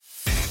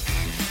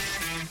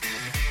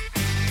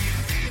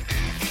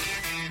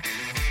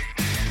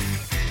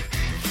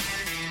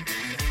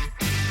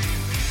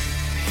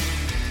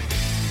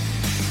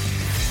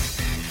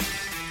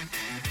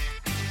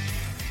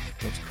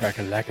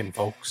Crack-a-lackin',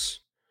 folks.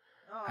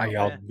 How Oh,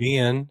 y'all man.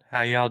 been?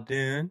 How y'all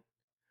doing?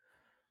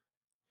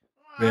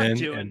 I'm Ben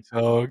doing. and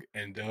Tug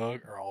and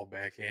Doug are all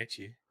back at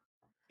you.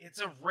 It's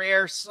a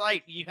rare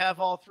sight. You have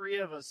all three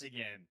of us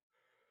again.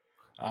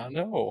 I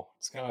know.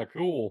 It's kind of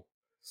cool.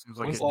 Seems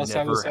like When's it the last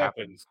time never this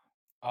happened?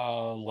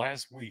 happens.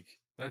 Last week.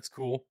 That's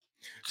cool.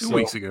 2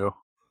 weeks ago.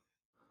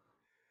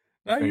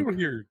 No, you think. were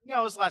here.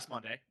 No, it was last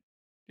Monday.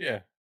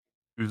 Yeah.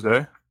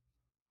 Tuesday?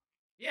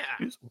 Yeah.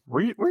 Were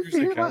you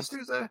Tuesday here counts. last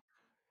Tuesday?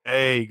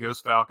 Hey,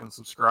 Ghost Falcon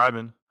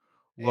subscribing.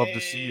 Love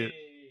to see it.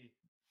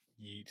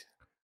 Yeet.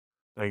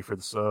 Thank you for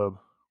the sub.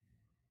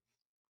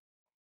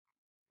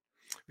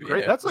 But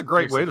Great. yeah, That's a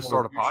great makes way it to more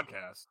start a official.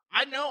 podcast.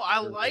 I know.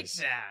 I Sure like is.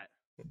 that.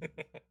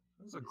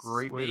 That's a This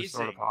great is way to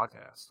start a amazing.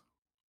 podcast.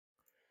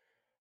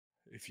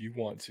 If you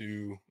want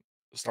to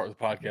start the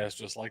podcast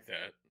just like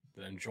that,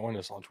 then join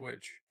us on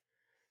Twitch.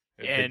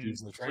 At Big And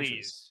Dudes in the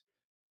Trenches.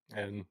 please.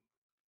 And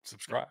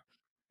subscribe.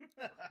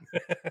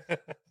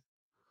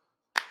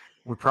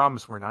 We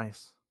promise we're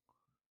nice.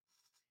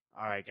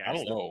 All right, guys. I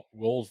don't know.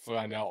 We'll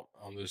find out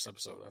on this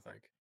episode, I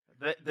think.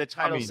 The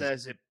title mean-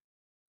 says it,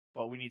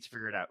 but we need to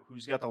figure it out.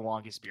 Who's got the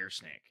longest beer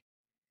snake?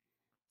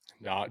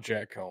 Not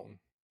Jack Cohn.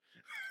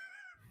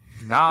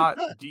 Not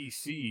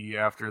DC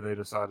after they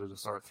decided to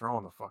start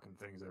throwing the fucking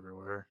things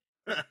everywhere.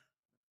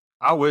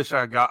 I wish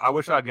I'd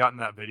gotten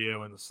that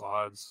video in the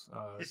slides.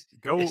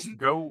 Go.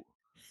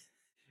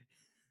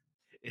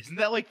 Isn't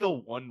that like the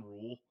one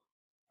rule?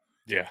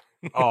 Yeah.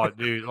 Oh,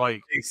 dude,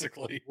 like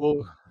Basically.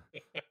 we'll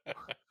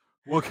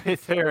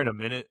get there in a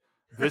minute.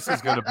 This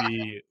is gonna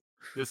be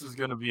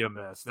a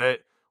mess. That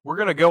we're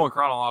gonna go in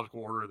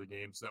chronological order of the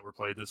games that were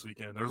played this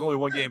weekend. There was only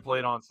one game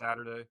played on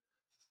Saturday,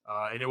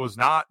 and it was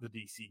not the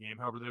DC game.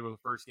 However, they were the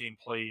first game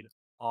played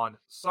on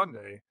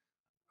Sunday,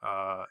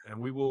 and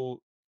we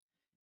will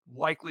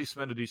likely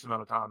spend a decent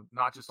amount of time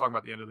not just talking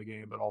about the end of the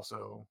game, but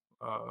also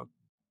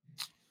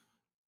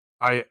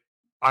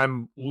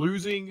I'm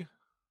losing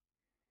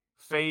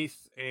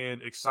faith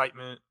and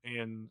excitement,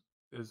 and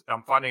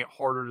I'm finding it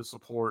harder to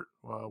support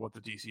what the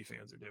DC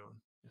fans are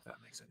doing, if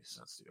that makes any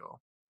sense to y'all.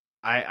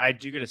 I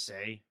do gotta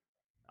say,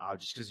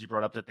 just because you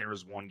brought up that there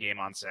was one game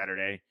on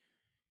Saturday,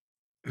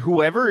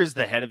 whoever is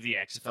the head of the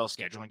XFL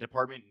scheduling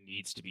department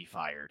needs to be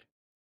fired.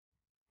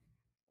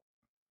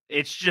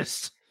 It's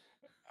just,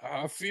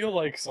 I feel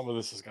like some of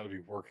this has got to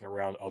be working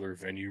around other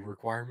venue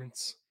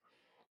requirements.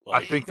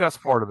 I think that's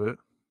part of it.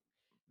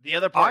 the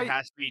other part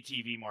has to be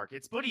TV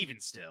markets, but even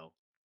still.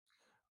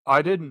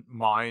 I didn't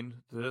mind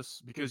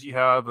this because you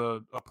have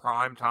a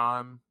prime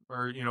time,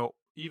 or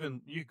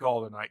even you could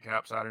call it a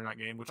nightcap Saturday night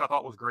game, which I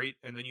thought was great,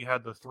 and then you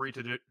had the three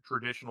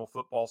traditional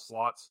football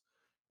slots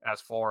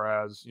as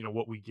far as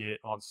what we get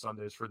on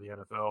Sundays for the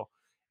NFL,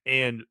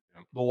 and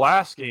the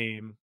last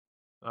game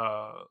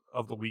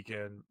of the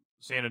weekend,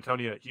 San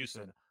Antonio at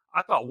Houston,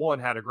 I thought one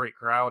had a great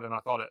crowd, and I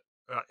thought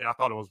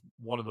it was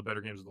one of the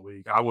better games of the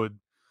week. I would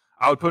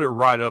put it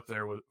right up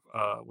there with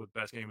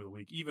best game of the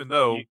week, even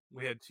though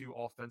we had two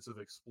offensive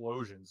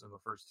explosions in the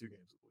first two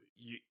games of the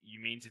week. You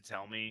mean to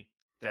tell me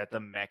that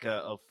the mecca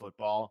of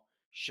football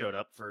showed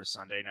up for a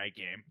Sunday night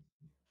game?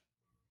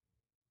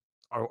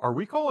 Are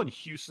we calling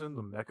Houston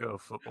the mecca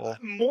of football?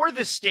 More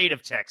the state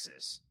of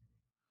Texas.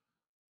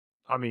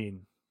 I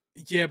mean,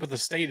 yeah, but the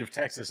state of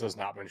Texas has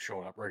not been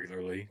showing up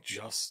regularly.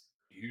 Just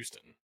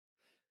Houston.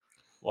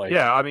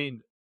 Yeah, I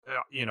mean,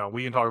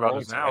 we can talk about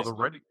this now. The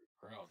Red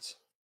crowds.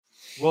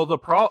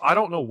 Well, I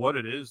don't know what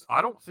it is.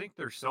 I don't think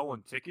they're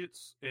selling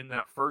tickets in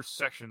that first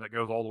section that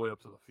goes all the way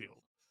up to the field.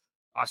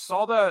 I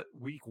saw that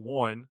week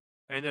one,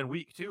 and then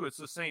week two, it's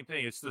the same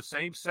thing. It's the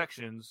same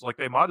sections. Like,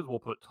 they might as well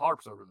put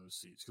tarps over those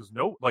seats because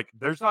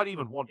there's not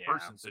even one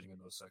person sitting in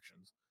those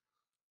sections.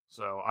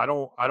 So I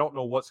don't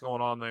know what's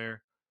going on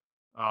there.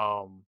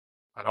 I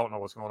don't know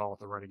what's going on with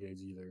the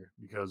Renegades either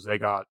because they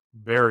got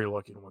very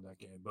lucky to win that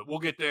game. But we'll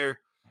get there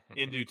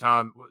in due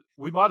time.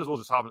 We might as well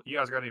just hop. You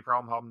guys got any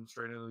problem hopping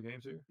straight into the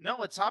games here? No,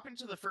 let's hop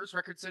into the first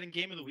record-setting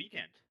game of the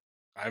weekend.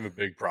 I have a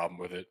big problem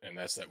with it, and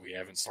that's that we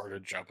haven't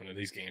started jumping into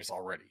these games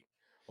already.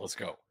 Let's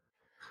go.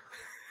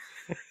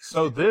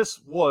 So this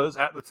was,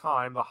 at the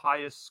time, the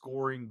highest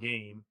scoring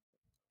game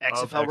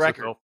XFL of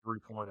record. XFL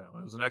 3.0.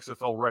 It was an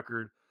XFL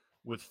record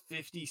with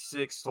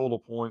 56 total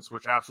points,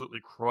 which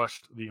absolutely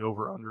crushed the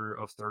over-under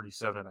of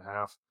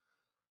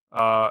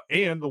 37.5.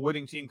 And the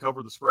winning team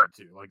covered the spread,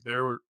 too. Like,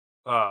 there were...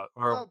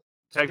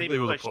 technically, it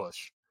was a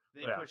push.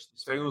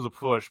 Technically, it was a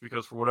push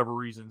because, for whatever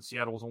reason,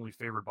 Seattle was only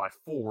favored by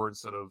 4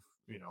 instead of,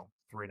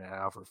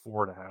 3.5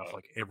 or 4.5,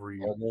 like every...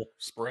 Normal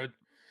spread?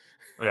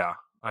 Yeah.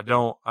 I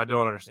don't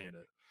understand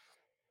it.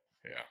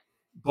 Yeah.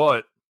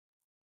 But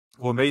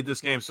what made this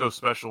game so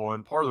special,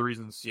 and part of the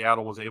reason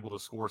Seattle was able to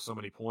score so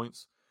many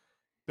points,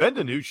 Ben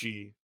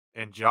DiNucci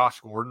and Josh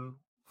Gordon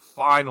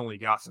finally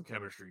got some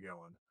chemistry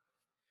going.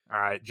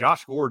 All right,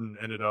 Josh Gordon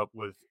ended up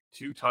with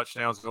 2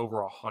 touchdowns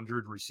over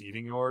 100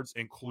 receiving yards,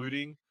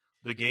 including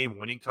the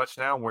game-winning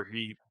touchdown where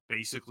he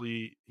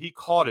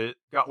caught it,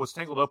 was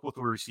tangled up with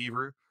the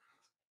receiver,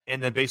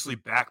 and then basically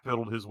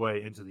backpedaled his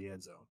way into the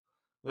end zone.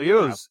 Like,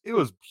 it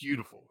was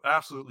beautiful,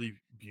 absolutely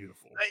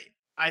beautiful.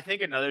 I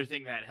think another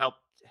thing that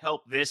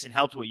helped this and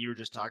helped what you were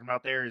just talking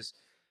about there is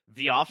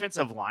the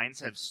offensive lines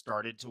have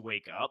started to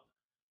wake up.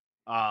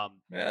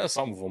 Yeah,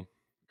 some of them.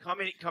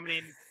 Coming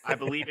in, I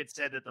believe it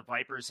said that the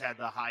Vipers had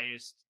the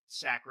highest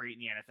sack rate in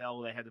the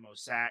NFL. They had the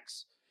most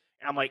sacks.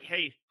 And I'm like,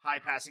 hey, high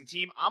passing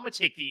team, I'm going to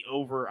take the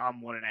over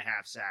on 1.5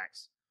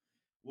 sacks.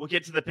 We'll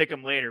get to the pick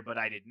 'em later, but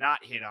I did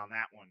not hit on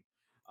that one.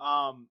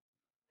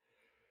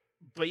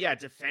 But yeah,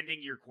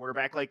 defending your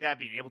quarterback like that,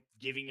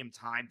 giving him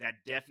time, that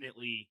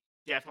definitely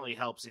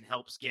helps and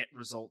helps get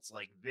results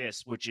like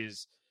this, which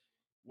is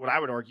what I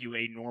would argue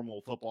a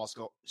normal football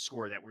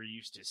score that we're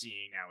used to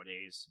seeing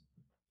nowadays.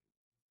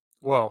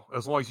 Well,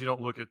 as long as you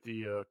don't look at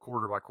the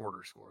quarter by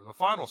quarter score, the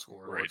final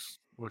score Right.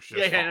 looks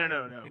just fine.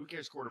 No. Who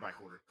cares quarter by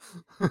quarter?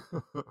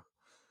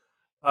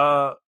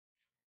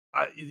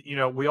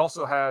 We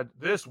also had,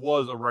 this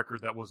was a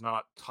record that was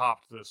not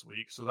topped this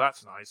week, so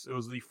that's nice. It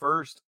was the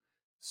first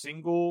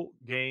single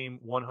game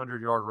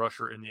 100-yard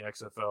rusher in the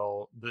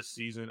XFL this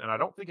season, and I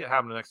don't think it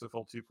happened in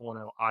XFL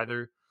 2.0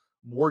 either.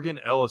 Morgan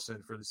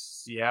Ellison for the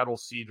Seattle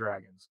Sea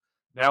Dragons.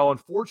 Now,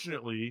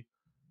 unfortunately,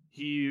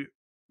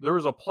 there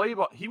was a play,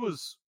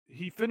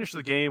 he finished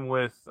the game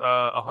with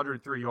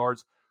 103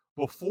 yards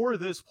before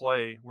this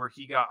play where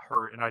he got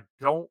hurt, and I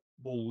don't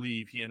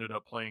believe he ended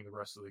up playing the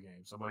rest of the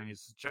game. Somebody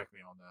needs to check me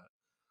on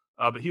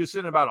that. But he was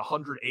sitting about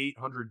 108,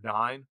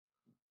 109.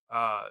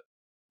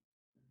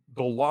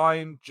 The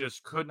line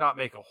just could not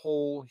make a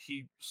hole.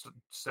 He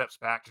steps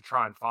back to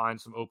try and find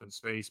some open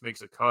space,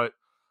 makes a cut.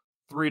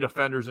 3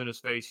 defenders in his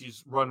face.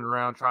 He's running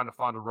around trying to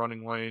find a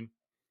running lane.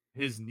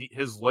 His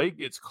leg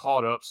gets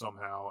caught up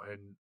somehow, and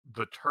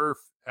the turf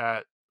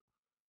at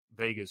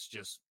Vegas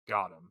just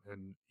got him,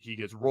 and he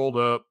gets rolled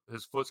up.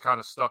 His foot's kind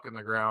of stuck in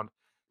the ground.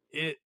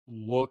 It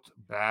looked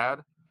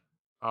bad.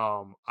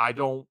 I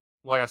don't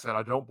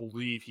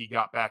believe he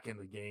got back in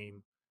the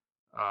game.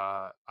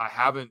 I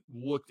haven't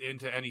looked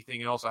into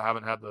anything else. I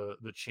haven't had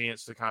the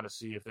chance to kind of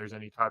see if there's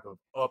any type of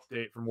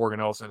update from Morgan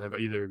Ellison. Have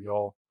either of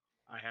y'all?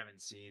 I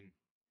haven't seen.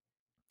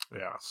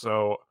 Yeah,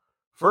 so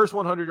first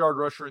 100-yard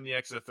rusher in the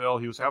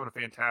XFL. He was having a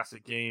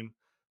fantastic game.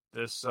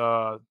 This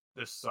sucked,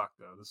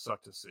 though. This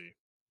sucked to see.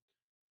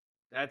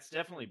 That's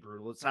definitely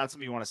brutal. It's not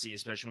something you want to see,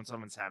 especially when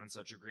someone's having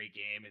such a great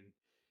game. And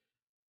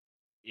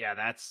yeah,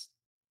 that's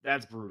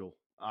brutal.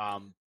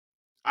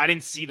 I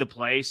didn't see the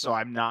play, so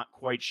I'm not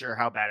quite sure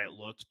how bad it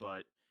looked,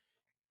 but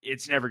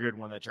it's never good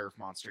when the turf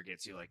monster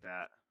gets you like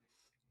that.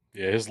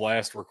 Yeah, his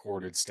last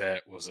recorded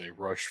stat was a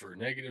rush for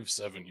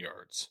 -7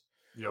 yards.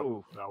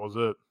 Yep, that was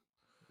it.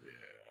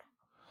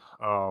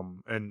 Yeah.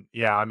 And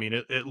yeah, I mean,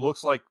 it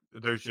looks like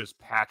there's just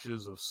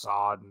patches of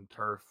sod and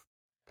turf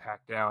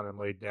packed down and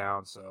laid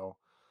down. So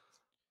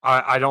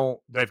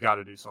they've got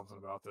to do something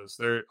about this.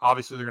 They're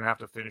going to have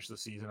to finish the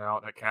season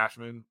out at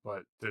Cashman,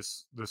 but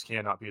this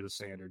cannot be the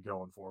standard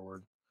going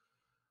forward.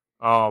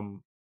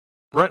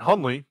 Brett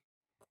Hundley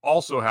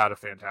also had a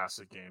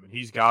fantastic game, and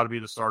he's got to be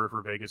the starter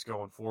for Vegas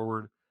going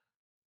forward.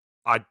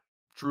 I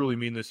truly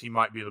mean this. He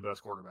might be the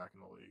best quarterback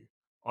in the league.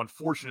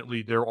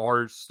 Unfortunately, there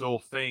are still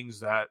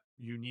things that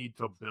you need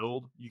to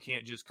build. You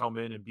can't just come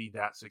in and be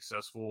that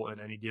successful in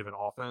any given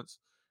offense,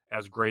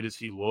 as great as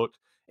he looked.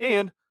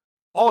 And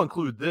I'll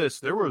include this.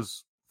 There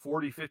was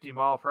 40, 50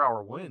 mile per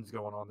hour winds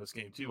going on this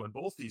game too. And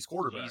both these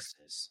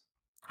quarterbacks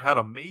had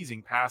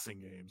amazing passing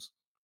games.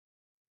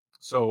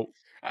 So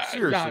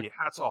seriously,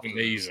 hats off.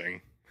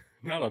 Amazing.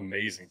 Not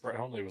amazing. Brett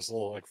Hundley was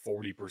still like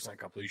 40%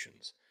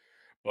 completions.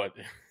 But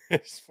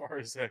as far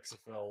as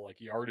XFL, like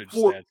yardage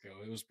stats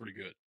go, it was pretty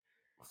good.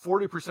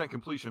 40%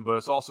 completion, but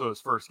it's also his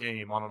first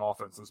game on an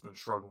offense that's been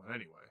struggling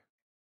anyway.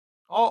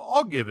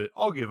 I'll give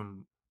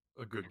him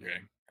a good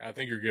game. I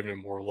think you're giving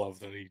him more love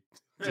than he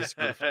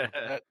deserves.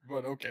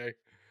 But okay.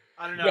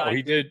 I don't know. No,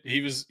 he did.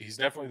 He's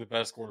definitely the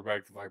best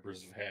quarterback the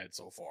Vipers have had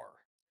so far.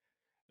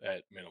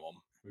 At minimum,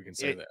 we can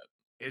say that.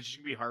 It's just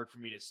gonna be hard for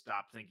me to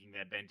stop thinking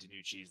that Ben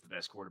DiNucci is the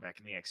best quarterback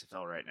in the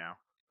XFL right now.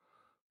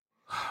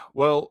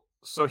 Well,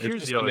 so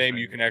here's it's the other name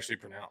thing you can actually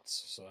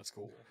pronounce, so that's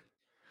cool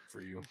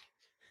for you.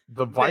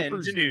 The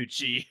Vipers, Ben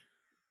DiNucci.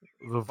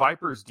 The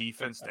Vipers'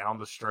 defense down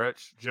the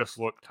stretch just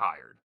looked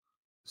tired.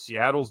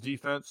 Seattle's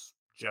defense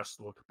just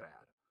looked bad.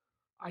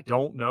 I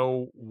don't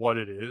know what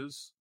it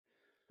is.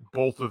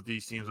 Both of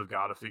these teams have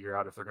got to figure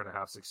out if they're going to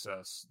have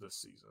success this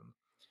season.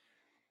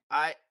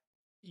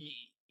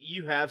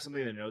 You have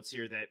something in the notes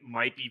here that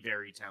might be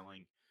very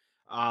telling.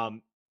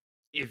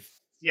 If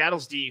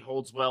Seattle's D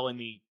holds well in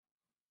the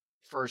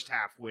first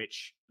half,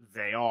 which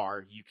they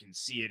are, you can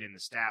see it in the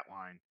stat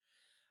line,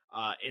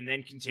 and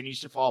then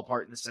continues to fall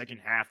apart in the second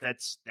half,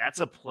 that's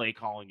a play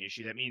calling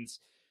issue. That means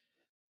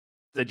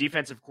the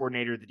defensive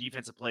coordinator, the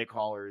defensive play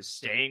caller is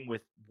staying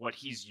with what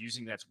he's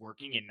using that's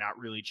working and not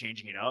really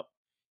changing it up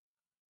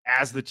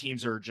as the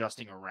teams are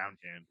adjusting around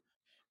him.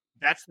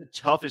 That's the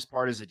toughest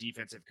part as a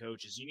defensive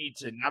coach is you need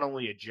to not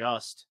only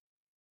adjust,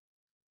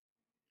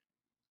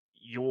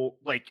 you'll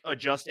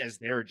adjust as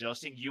they're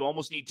adjusting. You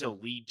almost need to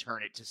lead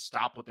turn it to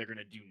stop what they're going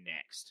to do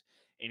next.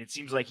 And it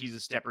seems like he's a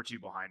step or two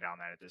behind on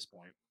that at this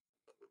point.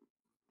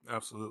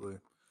 Absolutely.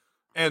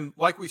 And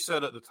like we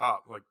said at the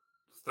top,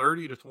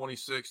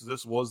 30-26,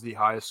 this was the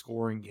highest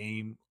scoring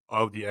game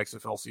of the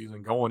XFL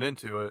season going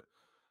into it.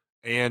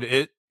 And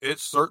it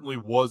certainly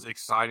was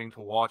exciting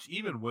to watch,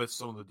 even with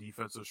some of the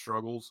defensive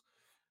struggles.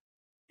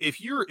 If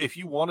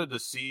you wanted to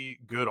see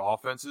good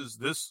offenses,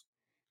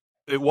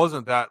 it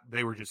wasn't that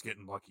they were just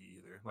getting lucky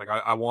either. Like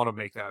I want to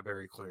make that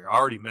very clear. I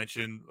already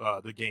mentioned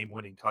the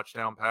game-winning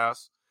touchdown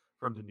pass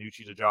from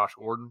DiNucci to Josh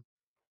Gordon.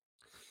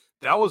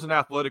 That was an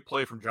athletic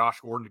play from Josh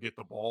Gordon to get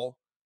the ball.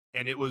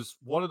 And it was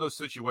one of those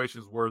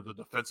situations where the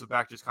defensive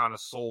back just kind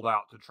of sold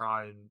out to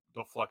try and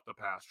deflect the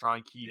pass, try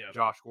and keep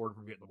Josh Gordon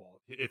from getting the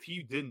ball. If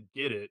he didn't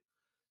get it,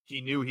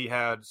 he knew he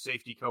had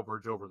safety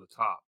coverage over the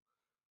top.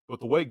 But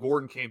the way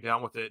Gordon came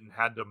down with it and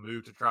had to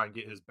move to try and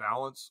get his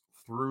balance,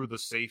 threw the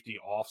safety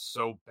off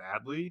so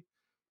badly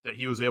that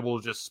he was able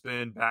to just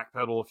spin,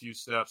 backpedal a few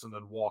steps, and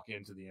then walk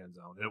into the end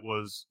zone. It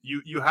was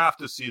you have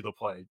to see the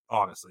play,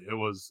 honestly. It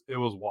was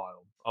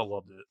wild. I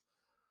loved it.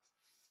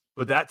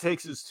 But that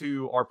takes us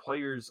to our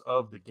players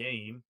of the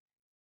game.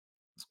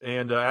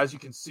 And as you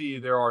can see,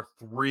 there are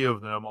 3 of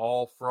them,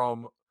 all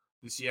from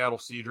the Seattle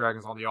Sea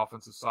Dragons on the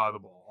offensive side of the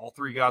ball. All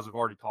 3 guys we've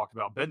already talked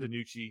about. Ben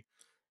DiNucci,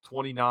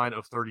 29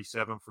 of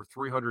 37 for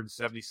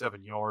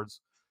 377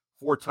 yards,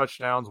 4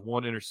 touchdowns,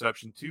 1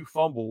 interception, 2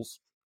 fumbles,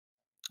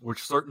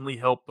 which certainly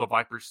helped the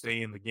Vipers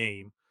stay in the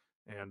game.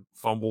 And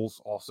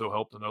fumbles also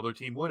helped another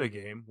team win a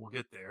game. We'll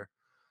get there.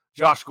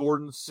 Josh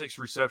Gordon, 6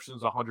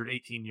 receptions,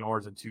 118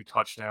 yards, and 2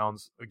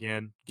 touchdowns.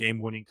 Again,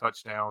 game-winning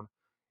touchdown.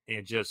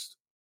 And just,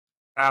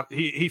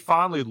 he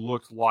finally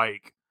looked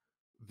like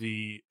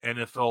the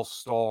NFL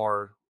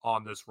star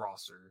on this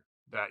roster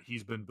that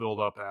he's been built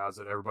up as,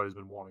 that everybody's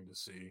been wanting to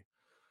see.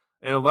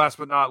 And last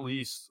but not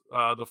least,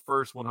 the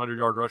first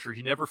 100-yard rusher.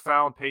 He never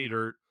found pay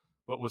dirt,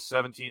 but was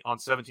 17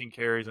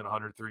 carries and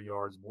 103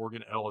 yards.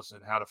 Morgan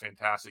Ellison had a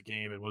fantastic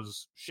game and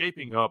was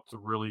shaping up to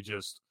really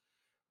just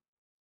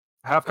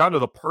have kind of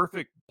the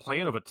perfect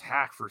plan of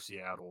attack for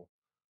Seattle.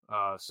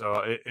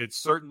 So it's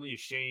certainly a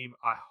shame.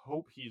 I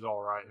hope he's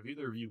all right. Have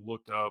either of you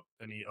looked up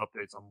any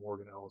updates on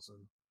Morgan Ellison?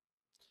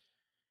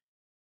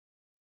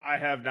 I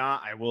have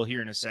not. I will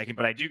here in a second,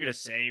 but I do got to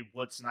say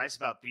what's nice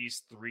about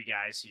these 3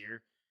 guys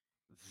here.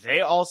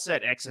 They all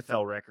set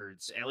XFL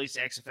records, at least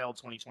XFL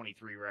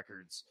 2023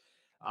 records.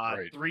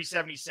 Right.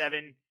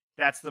 377,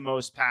 that's the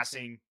most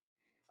passing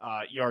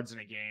yards in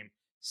a game.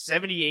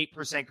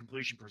 78%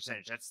 completion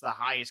percentage. That's the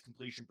highest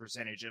completion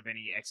percentage of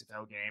any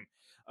XFL game.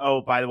 Oh,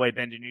 by the way,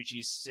 Ben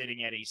DiNucci is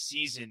sitting at a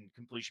season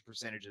completion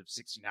percentage of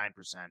 69%.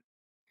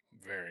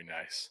 Very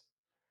nice.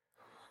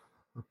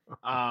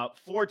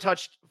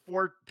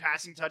 4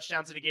 passing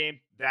touchdowns in a game.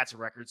 That's a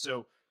record.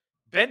 So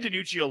Ben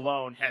DiNucci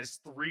alone has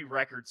 3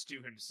 records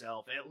to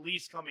himself, at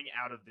least coming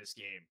out of this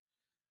game.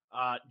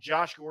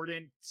 Josh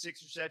Gordon,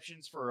 6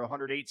 receptions for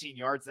 118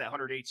 yards. That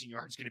 118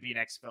 yards is going to be an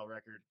XFL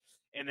record.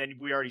 And then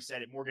we already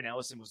said it. Morgan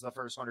Ellison was the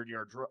first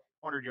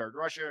 100-yard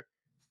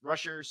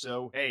rusher.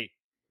 So, hey,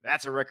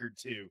 that's a record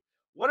too.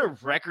 What a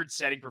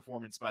record-setting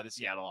performance by the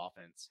Seattle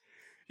offense.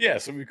 Yeah,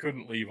 so we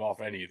couldn't leave off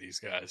any of these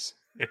guys.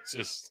 It's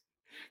just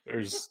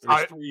there's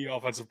 3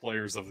 offensive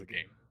players of the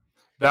game.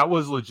 That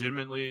was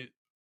legitimately.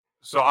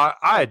 So I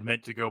had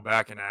meant to go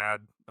back and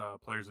add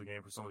players of the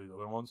game for some of these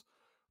other ones,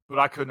 but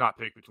I could not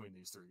pick between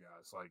these 3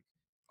 guys. Like,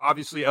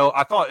 obviously,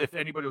 I thought if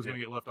anybody was going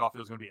to get left off, it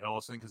was going to be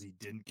Ellison because he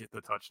didn't get the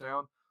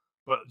touchdown.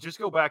 But just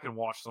go back and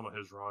watch some of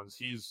his runs.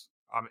 He's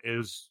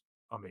is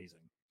amazing.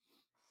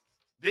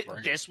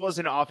 This was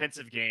an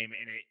offensive game,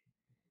 and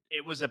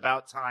it was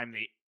about time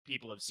that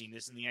people have seen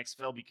this in the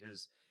XFL,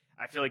 because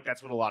I feel like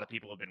that's what a lot of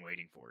people have been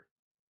waiting for.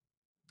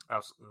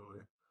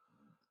 Absolutely.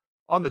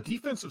 On the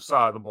defensive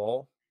side of the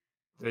ball,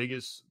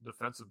 Vegas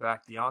defensive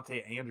back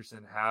Deontay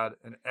Anderson had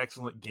an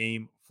excellent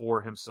game for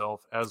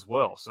himself as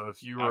well. So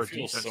if you were a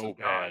defensive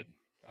guy,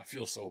 I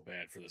feel so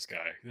bad for this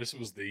guy. This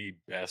was the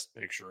best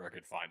picture I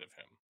could find of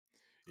him.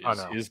 I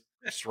know. Is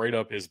straight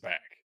up his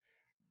back.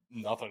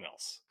 Nothing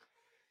else.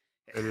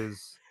 It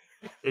is.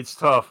 It's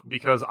tough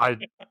because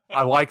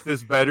I like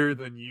this better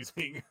than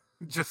using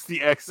just the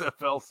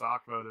XFL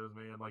sock photos,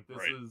 man. Like,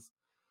 this is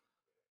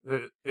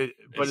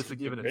but it's a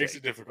give and a take. Makes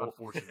it difficult,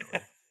 unfortunately.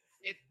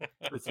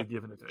 It's a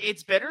give and a take.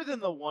 It's better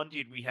than the one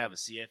dude we have a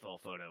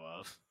CFL photo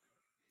of.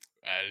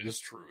 That is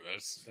true.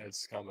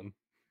 That's coming.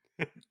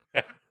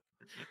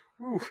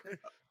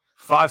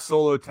 5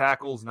 solo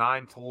tackles,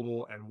 9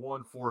 total, and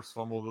 1 forced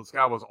fumble. This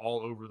guy was all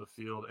over the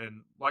field.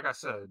 And like I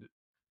said,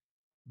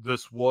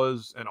 this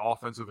was an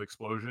offensive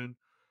explosion,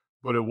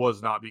 but it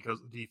was not because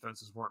the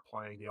defenses weren't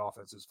playing. The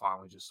offenses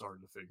finally just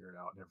started to figure it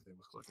out, and everything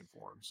was clicking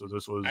for them. So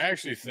this was... I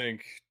actually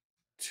think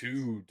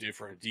 2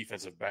 different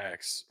defensive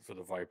backs for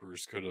the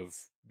Vipers could have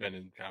been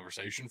in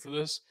conversation for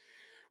this,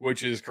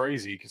 which is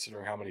crazy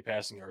considering how many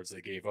passing yards they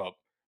gave up.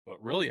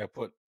 But really, I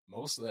put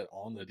most of that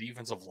on the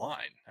defensive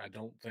line. I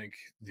don't think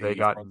they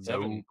got front no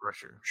seven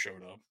pressure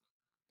showed up.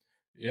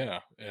 Yeah,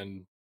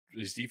 and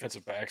these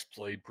defensive backs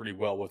played pretty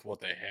well with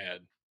what they had.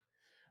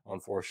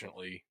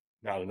 Unfortunately,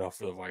 not enough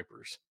for the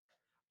Vipers.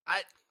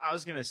 I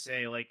was going to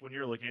say, like, when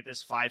you're looking at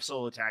this, 5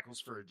 solo tackles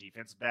for a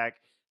defensive back,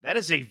 That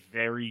is a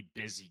very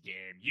busy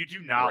game. You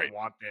do not Right.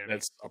 want them.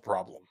 That's a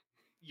problem.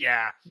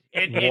 Yeah,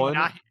 and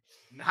One-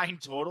 nine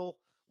total.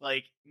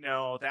 Like,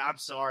 no, I'm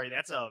sorry.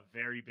 That's a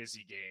very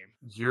busy game.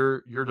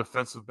 Your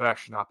defensive back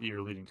should not be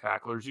your leading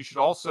tacklers. You should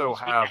also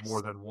have Yes.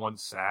 more than one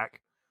sack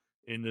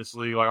in this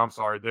league. Like, I'm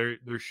sorry,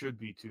 there should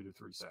be 2 to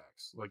 3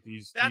 sacks. Like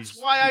these. That's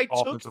these why I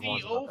took offensive the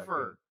lines are not that good.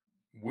 over.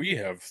 We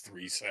have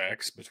 3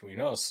 sacks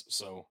between us,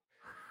 so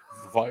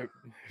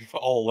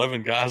all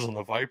 11 guys on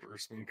the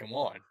Vipers. I mean, come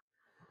on.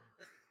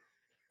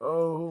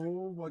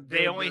 Oh my!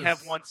 They only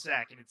have one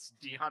sack, and it's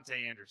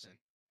Deontay Anderson.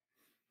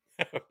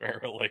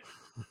 Apparently.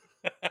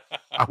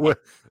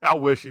 I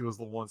wish he was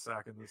the one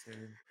sack in this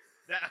game.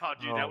 That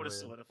would have man.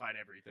 solidified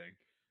everything.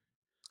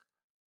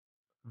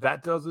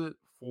 That does it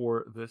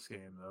for this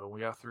game, though.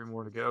 We have 3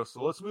 more to go.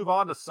 So let's move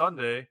on to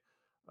Sunday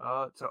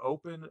to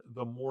open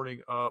the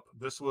morning up.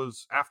 This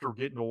was after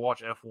getting to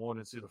watch F1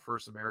 and see the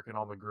first American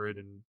on the grid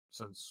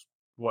since,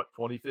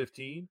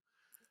 2015?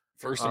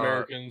 First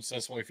American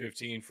since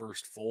 2015,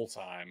 first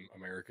full-time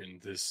American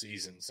this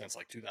season since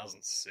like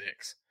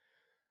 2006.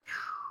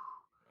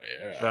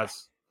 Yeah.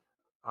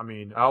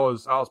 I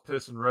was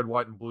pissing red,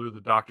 white, and blue.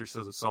 The doctor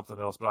says it's something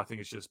else, but I think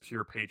it's just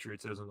pure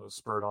patriotism that was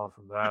spurred on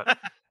from that.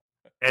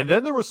 And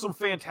then there was some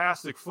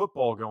fantastic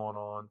football going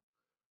on.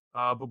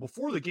 But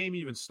before the game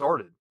even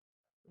started,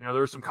 there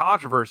was some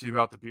controversy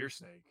about the beer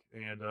snake.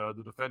 And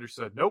the defender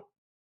said, nope,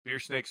 beer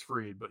snake's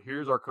free, but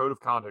here's our code of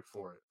conduct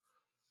for it.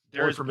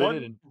 There's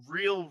one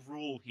real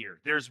rule here.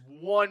 There's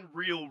one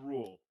real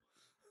rule.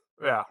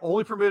 Yeah,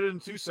 only permitted in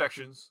 2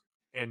 sections,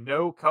 and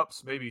no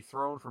cups may be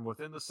thrown from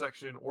within the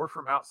section or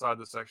from outside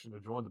the section to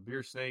join the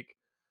beer snake.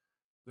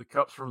 The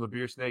cups from the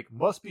beer snake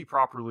must be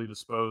properly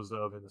disposed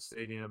of in the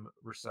stadium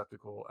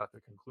receptacle at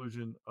the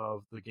conclusion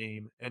of the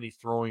game. Any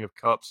throwing of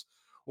cups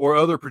or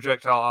other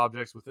projectile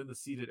objects within the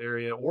seated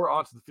area or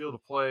onto the field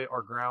of play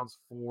are grounds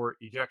for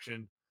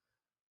ejection.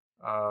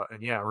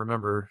 And yeah,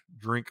 remember,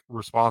 drink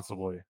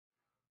responsibly.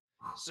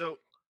 So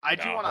I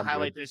do want to I'm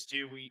highlight good. this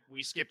too.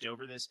 We skipped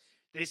over this.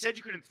 They said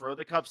you couldn't throw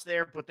the cups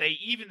there, but they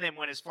even then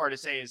went as far to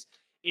say is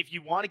if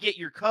you want to get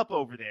your cup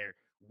over there,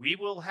 we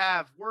will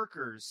have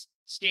workers,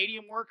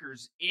 stadium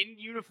workers in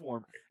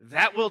uniform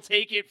that will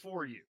take it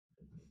for you.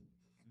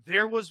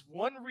 There was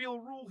one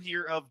real rule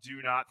here of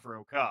do not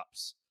throw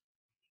cups.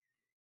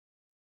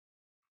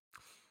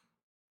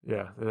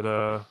 Yeah,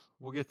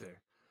 we'll get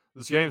there.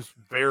 This game's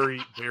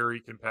very, very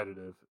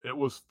competitive. It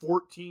was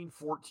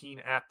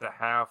 14-14 at the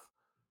half.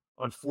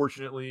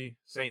 Unfortunately,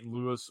 St.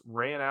 Louis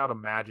ran out of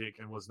magic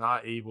and was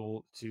not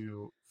able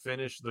to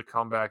finish the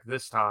comeback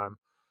this time.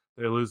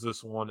 They lose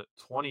this one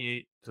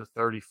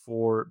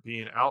 28-34,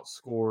 being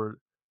outscored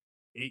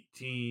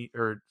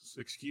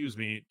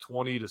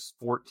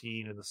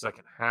 20-14 in the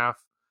second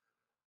half.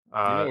 You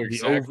know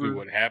exactly over-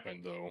 what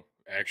happened, though,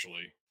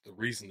 actually. The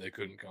reason they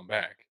couldn't come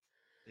back.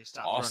 They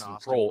stopped Austin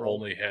throwing Prohl Prohl.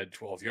 only had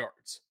 12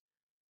 yards.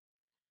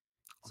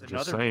 It's I'm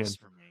just another miss saying.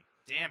 for me.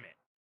 Damn it.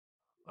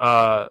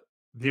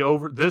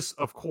 This,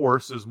 of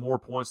course, is more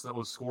points than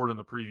was scored in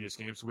the previous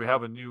game. So we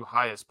have a new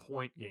highest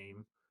point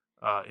game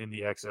in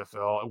the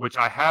XFL, which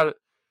I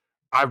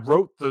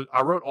wrote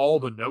all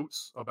the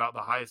notes about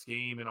the highest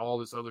game and all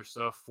this other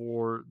stuff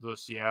for the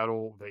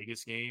Seattle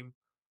Vegas game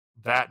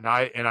that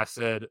night, and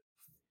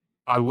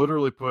I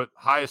literally put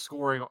highest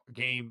scoring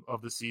game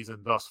of the season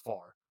thus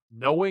far,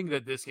 knowing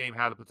that this game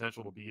had the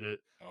potential to beat it.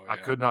 Oh, I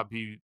yeah. could not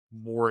be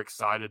more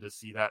excited to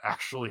see that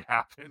actually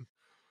happen.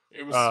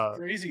 It was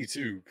crazy,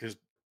 too, because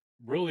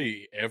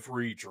really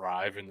every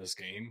drive in this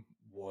game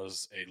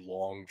was a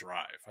long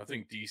drive. I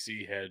think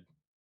DC had,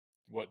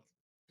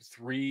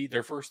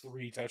 their first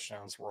 3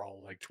 touchdowns were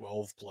all like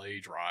 12-play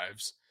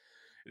drives.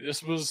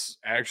 This was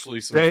actually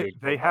some good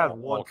They had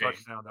football one all game.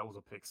 touchdown that was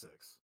a pick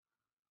six.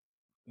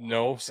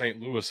 No, St.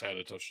 Louis had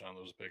a touchdown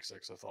that was a pick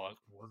 6, I thought.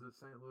 Was it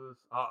St. Louis?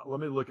 Let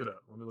me look it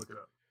up.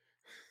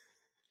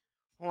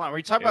 Hold on. Are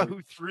we talking about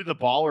who threw the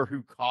ball or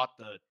who caught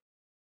the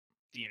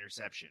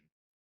interception?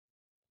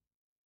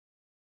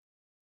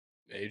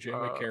 AJ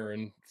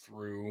McCarron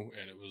threw,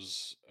 and it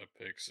was a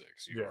pick 6.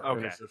 Yeah. Okay.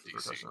 Interception for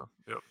DC. touchdown.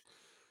 Yep.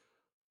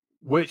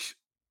 Which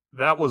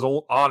that was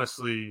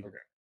honestly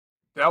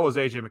that was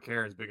AJ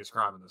McCarron's biggest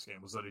crime in this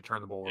game, was that he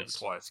turned the ball over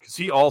twice, because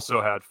he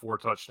also had 4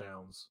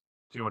 touchdowns,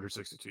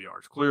 262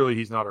 yards. Clearly,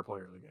 he's not our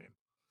player of the game.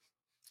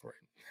 Right.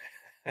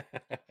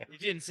 He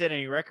didn't set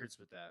any records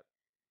with that.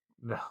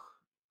 No.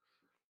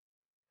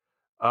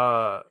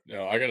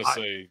 No, I gotta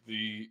say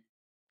the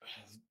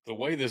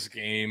way this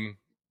game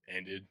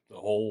ended, the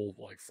whole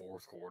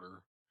fourth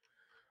quarter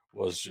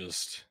was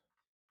just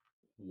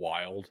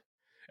wild,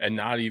 and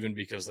not even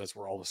because that's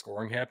where all the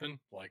scoring happened.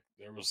 Like,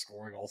 there was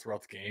scoring all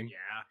throughout the game.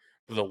 Yeah.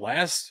 But the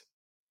last,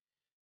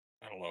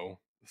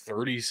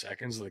 30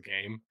 seconds of the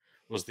game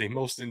was the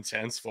most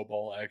intense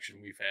football action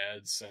we've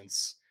had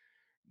since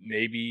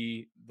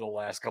maybe the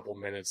last couple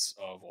minutes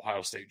of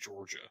Ohio State,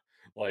 Georgia.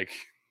 Like,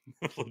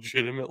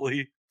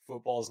 legitimately,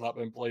 football has not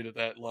been played at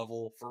that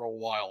level for a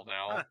while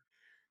now.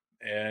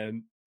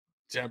 And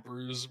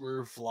tempers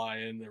were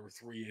flying. There were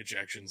 3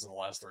 ejections in the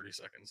last 30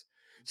 seconds.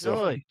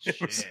 So Good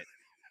it was- shit.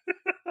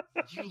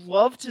 You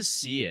love to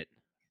see it.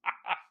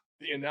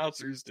 The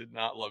announcers did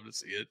not love to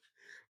see it,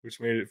 which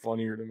made it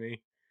funnier to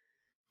me.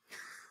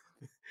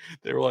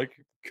 They were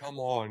like, "Come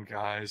on,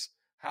 guys.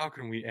 How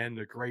can we end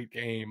a great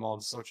game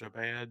on such a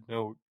bad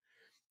note?"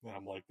 And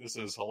I'm like, "This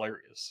is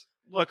hilarious."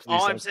 Look, At all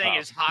least I'm that's saying Tom.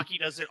 is hockey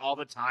does it all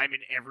the time,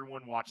 and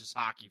everyone watches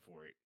hockey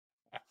for it.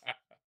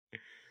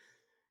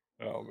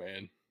 Oh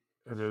man.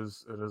 It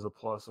is a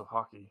plus of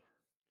hockey.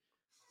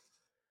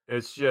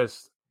 It's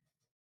just,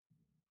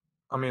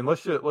 I mean,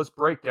 let's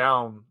break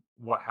down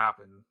what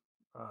happened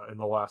in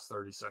the last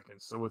 30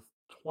 seconds. So with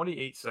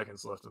 28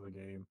 seconds left in the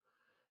game,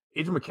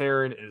 Adrian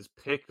McCarron is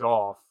picked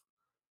off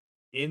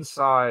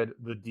inside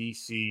the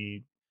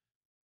DC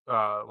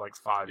like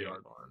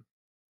 5-yard line.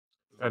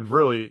 And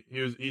really,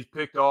 he's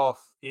picked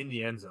off in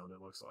the end zone,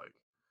 it looks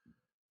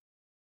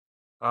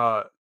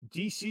like.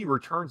 DC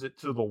returns it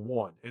to the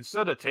 1.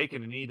 Instead of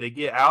taking a knee, they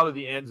get out of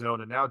the end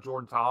zone, and now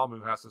Jordan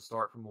Ta'amu has to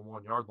start from the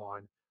 1-yard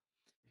line.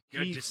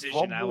 Good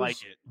decision. I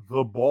like it.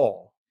 The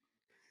ball.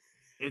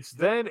 It's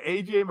then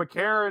A.J.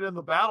 McCarron and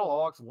the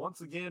Battlehawks once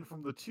again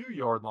from the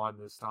 2-yard line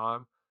this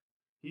time.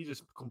 He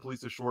just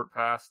completes a short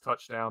pass,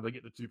 touchdown. They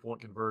get the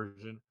 2-point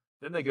conversion.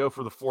 Then they go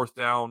for the 4th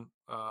down,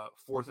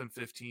 4th and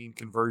 15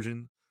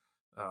 conversion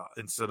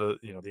instead of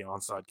the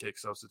onside kick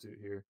substitute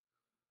here.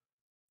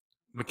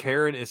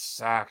 McCarron is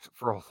sacked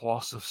for a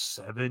loss of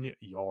 7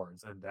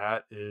 yards, and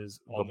that is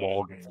the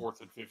ball game.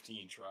 4th and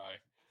 15 try.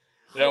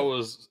 That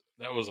was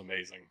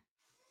amazing.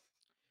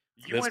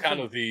 That's kind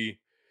of the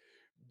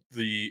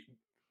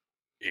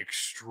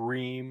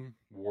extreme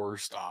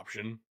worst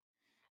option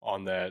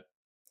on that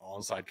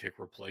onside kick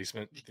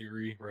replacement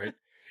theory, right?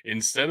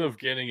 Instead of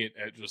getting it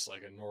at just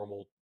like a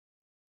normal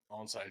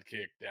onside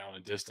kick down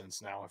a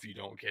distance, now if you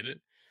don't get it,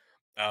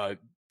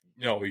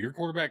 your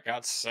quarterback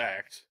got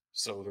sacked,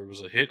 so there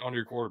was a hit on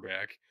your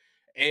quarterback,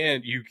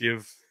 and you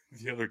give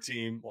the other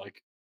team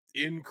like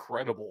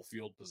incredible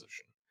field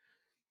position.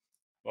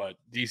 But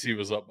DC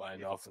was up by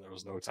enough, and there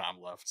was no time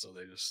left, so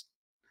they just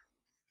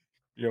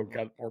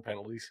got more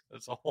penalties.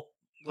 That's all.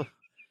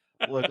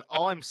 Look,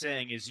 all I'm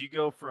saying is you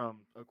go from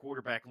a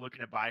quarterback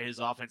looking to buy his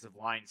offensive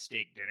line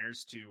steak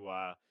dinners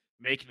to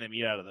making them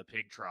eat out of the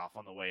pig trough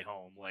on the way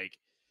home. Like,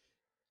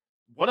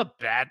 what a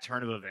bad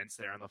turn of events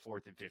there on the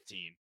 4th and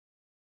 15.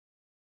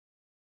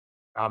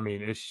 I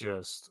mean, it's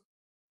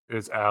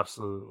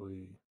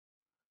absolutely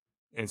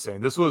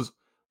insane. This was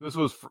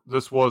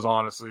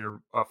honestly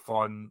a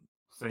fun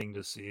thing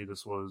to see.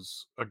 This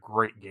was a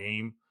great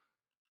game,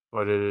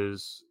 but it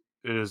is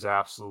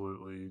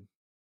absolutely,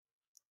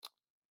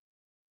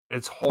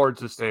 it's hard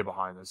to stay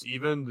behind this.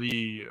 Even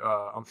the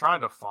I'm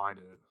trying to find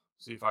it,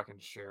 see if I can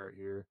share it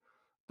here.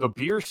 The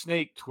Beer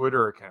Snake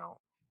Twitter account.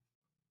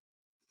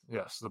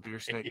 Yes, the Beer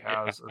Snake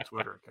has a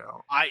Twitter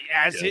account.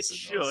 It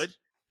should.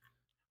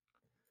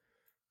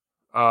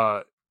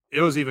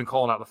 It was even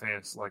calling out the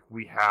fans like,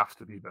 we have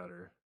to be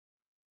better.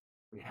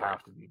 We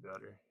have to be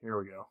better. Here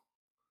we go.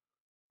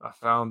 I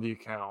found the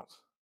account.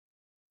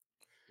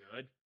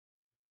 Good.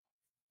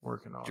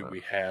 Working on it. Do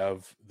we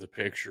have the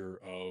picture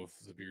of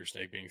the beer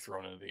snake being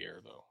thrown into the air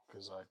though?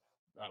 Because I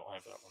don't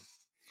have that one.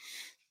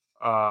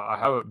 I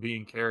have it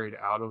being carried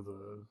out of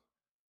the.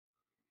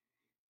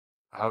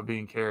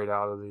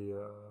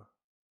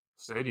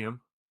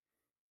 Stadium.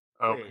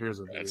 Oh, here's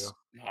a video. That's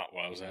not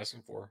what I was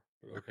asking for.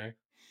 But okay.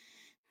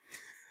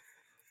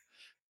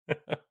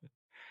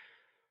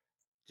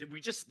 Did we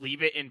just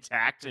leave it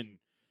intact and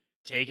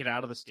take it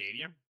out of the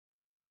stadium?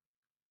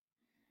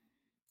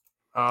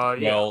 Yeah.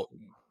 Well,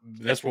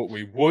 that's what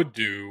we would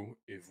do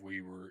if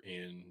we were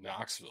in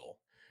Knoxville,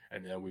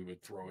 and then we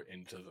would throw it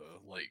into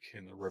the lake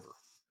in the river.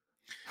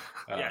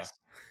 Yes,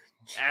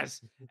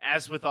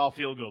 as with all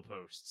field goal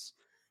posts.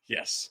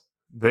 Yes,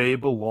 they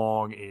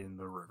belong in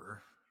the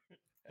river.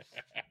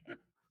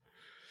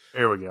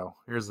 Here we go.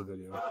 Here's the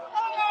video.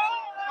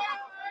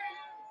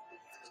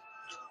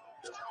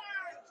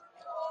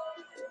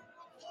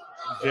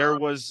 There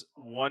was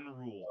one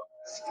rule.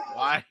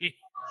 Why?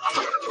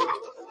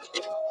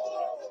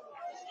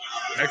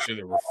 Actually,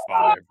 there were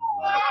 5.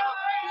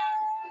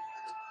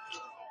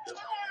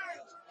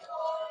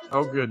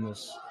 Oh,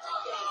 goodness.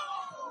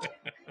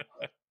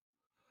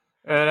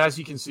 And as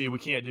you can see, we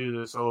can't do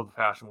this. Oh, the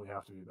passion, we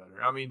have to be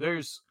better. I mean,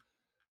 there's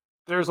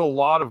a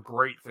lot of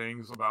great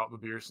things about the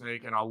Beer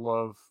Snake, and I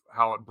love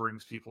how it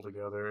brings people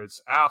together.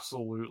 It's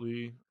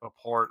absolutely a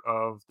part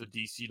of the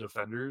DC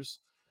Defenders.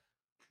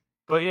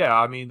 But yeah,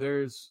 I mean,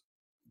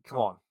 come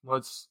on,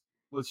 let's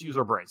use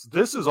our brains.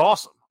 This is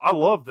awesome. I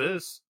love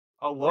this.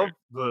 I love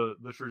the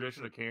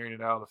tradition of carrying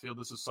it out of the field.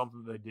 This is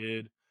something they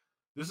did.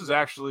 This is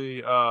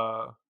actually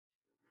from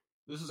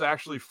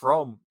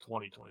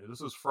 2020.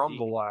 This is from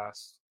the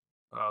last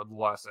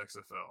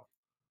XFL.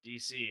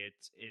 DC,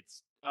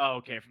 it's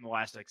okay, from the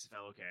last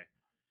XFL. Okay,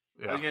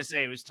 yeah. I was gonna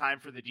say it was time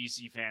for the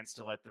DC fans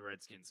to let the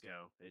Redskins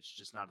go. It's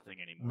just not a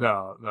thing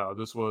anymore. No,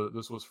 this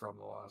was from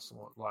the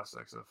last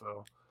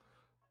XFL.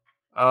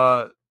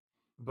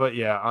 But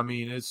yeah, I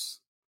mean,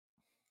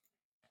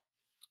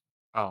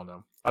 I don't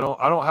know. I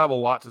don't have a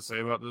lot to say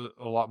about this.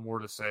 A lot more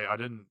to say. I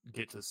didn't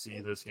get to see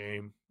this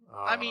game.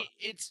 I mean,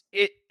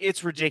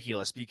 it's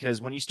ridiculous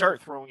because when you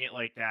start throwing it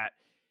like that,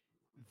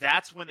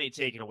 that's when they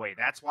take it away.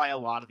 That's why a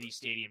lot of these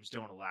stadiums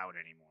don't allow it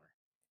anymore,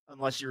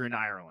 unless you're in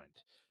Ireland.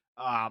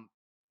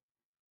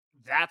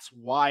 That's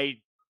why,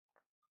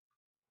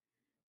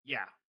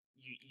 yeah,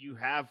 you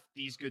have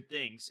these good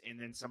things, and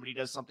then somebody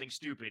does something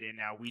stupid, and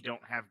now we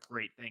don't have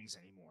great things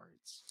anymore.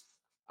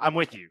 I'm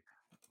with you.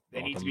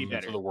 They need to be Welcome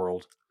better. to the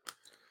world.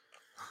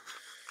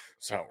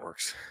 That's how it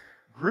works.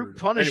 Group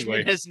punishment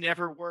Anyway. has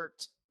never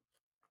worked.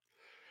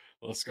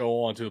 Let's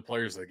go on to the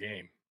players of the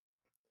game.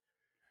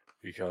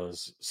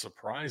 Because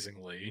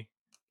surprisingly,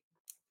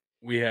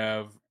 we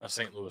have a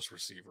St. Louis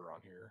receiver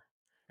on here.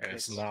 And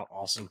it's not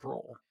Austin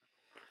Proehl.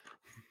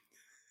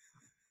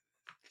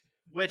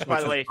 Which,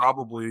 by the way,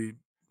 probably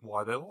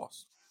why they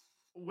lost.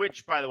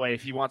 Which, by the way,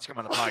 if he wants to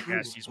come on the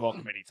podcast, he's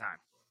welcome anytime.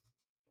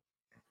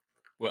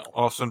 Well,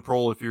 Austin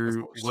Proehl, if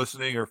you're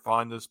listening or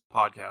find this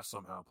podcast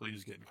somehow,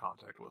 please get in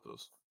contact with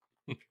us.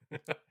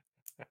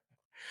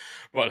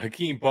 But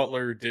Hakeem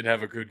Butler did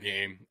have a good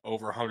game,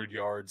 over 100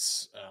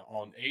 yards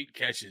on 8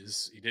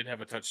 catches. He did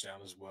have a touchdown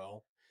as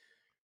well.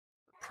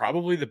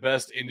 Probably the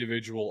best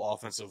individual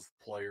offensive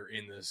player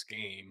in this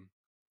game.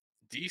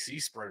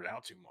 DC spread it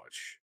out too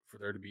much for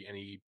there to be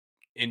any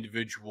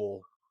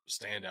individual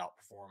standout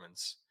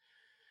performance.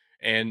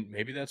 And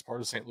maybe that's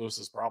part of St.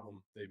 Louis's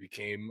problem. They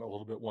became a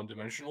little bit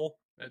one-dimensional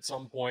at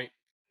some point,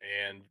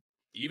 and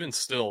even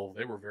still,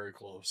 they were very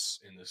close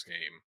in this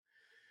game.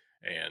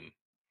 And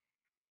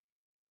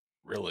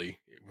really,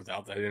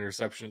 without that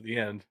interception at the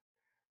end,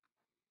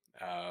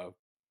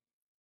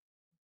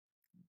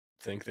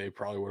 think they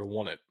probably would have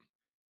won it.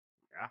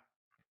 Yeah.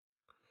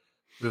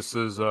 This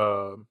is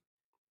a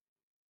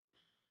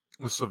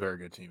very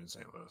good team in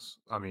St. Louis.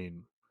 I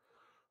mean,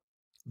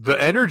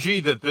 the energy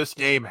that this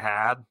game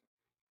had,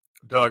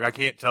 Doug, I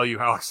can't tell you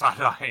how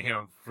excited I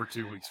am for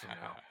 2 weeks from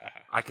now.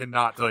 I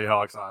cannot tell you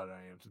how excited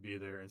I am to be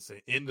there and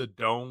say in the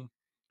dome.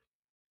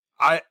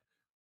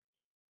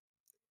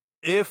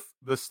 If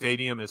the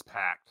stadium is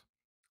packed,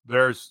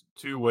 there's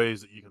 2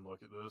 ways that you can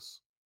look at this.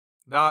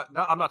 I'm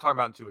not talking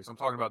about in 2 weeks. I'm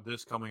talking about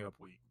this coming up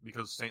week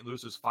because St.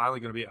 Louis is finally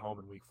going to be at home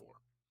in week 4.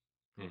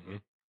 Mm-hmm.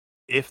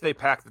 If they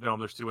pack the dome,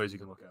 there's 2 ways you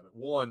can look at it.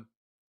 One,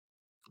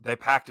 they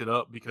packed it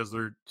up because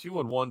they're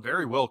 2-1,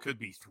 very well could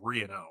be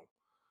 3-0,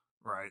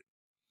 right?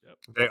 Yep.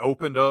 They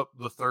opened up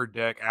the third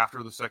deck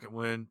after the second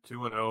win,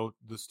 2-0.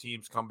 This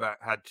team's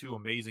comeback had 2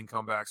 amazing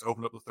comebacks,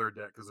 opened up the third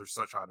deck because there's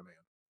such high demand.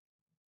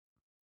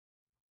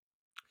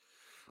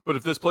 But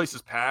if this place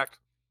is packed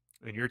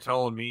and you're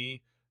telling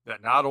me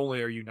that not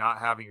only are you not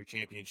having your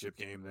championship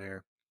game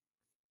there,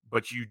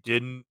 but you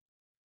didn't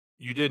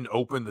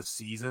open the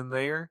season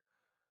there,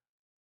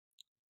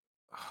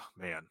 oh,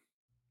 man.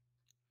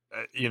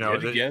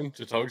 Yet again,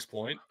 to Tug's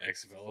point,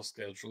 XFL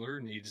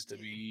scheduler needs to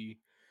be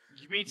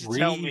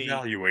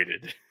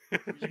reevaluated.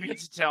 You mean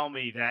to tell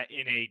me that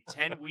in a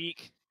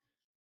 10-week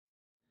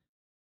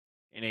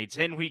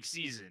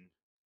season,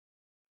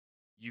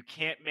 you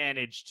can't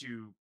manage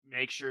to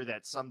make sure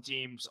that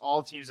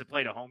all teams have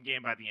played a home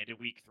game by the end of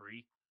week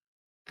 3?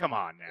 Come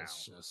on now.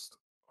 It's just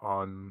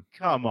on.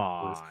 Come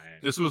on.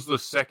 This was the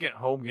second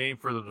home game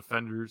for the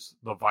Defenders,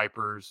 the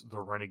Vipers, the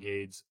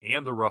Renegades,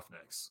 and the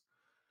Roughnecks.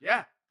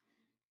 Yeah.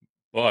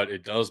 But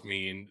it does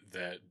mean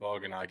that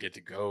Bug and I get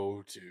to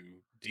go to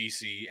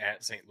DC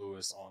at St.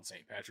 Louis on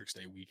St. Patrick's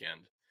Day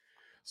weekend.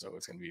 So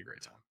it's going to be a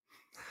great time.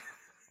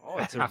 Oh,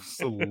 it's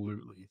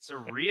absolutely. It's a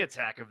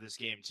re-attack of this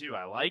game, too.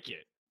 I like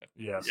it.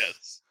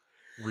 Yes.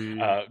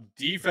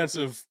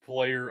 Defensive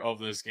player of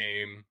this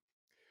game,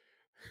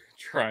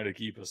 trying to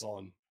keep us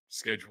on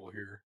schedule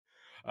here.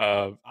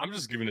 I'm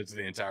just giving it to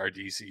the entire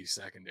DC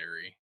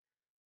secondary.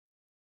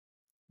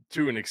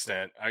 To an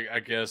extent. I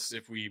guess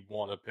if we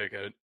want to pick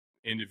an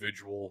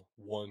individual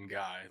one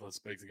guy, let's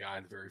pick the guy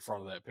in the very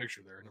front of that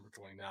picture there, number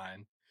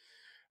 29.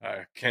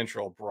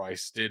 Kentrell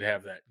Bryce did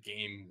have that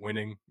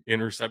game-winning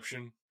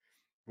interception,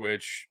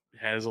 which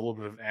has a little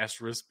bit of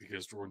asterisk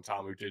because Jordan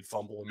Ta'amu did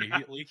fumble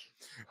immediately,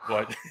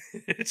 but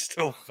it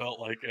still felt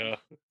like a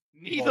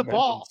knee the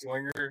ball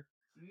swinger.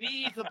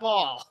 Knee the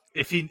ball.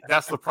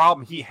 That's the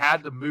problem. He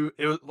had to move.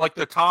 It was like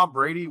the Tom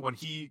Brady when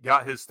he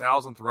got his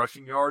 1,000th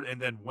rushing yard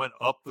and then went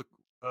up the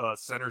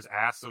center's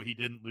ass so he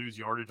didn't lose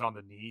yardage on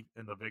the knee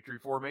in the victory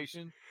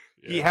formation.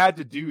 Yeah. He had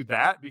to do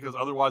that because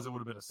otherwise it would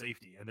have been a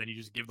safety, and then you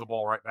just give the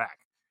ball right back.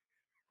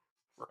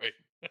 Right.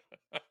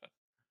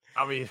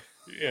 I mean,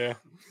 yeah.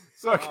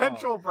 So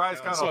Kentrell Bryce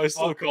kind of. So I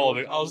still called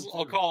it.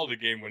 I'll call it a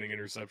game-winning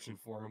interception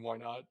for him. Why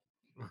not?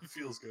 He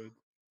feels good.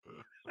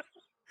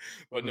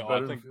 But no,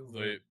 I think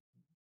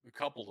a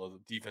couple of the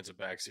defensive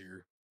backs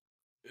here.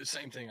 The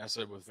same thing I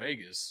said with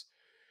Vegas.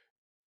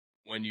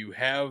 When you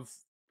have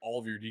all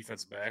of your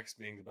defensive backs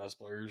being the best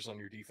players on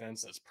your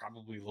defense, that's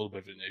probably a little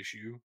bit of an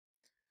issue.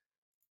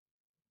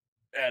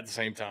 At the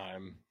same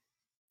time,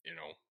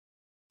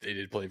 they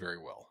did play very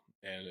well.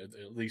 And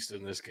at least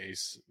in this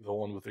case, the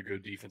one with the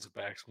good defensive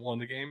backs won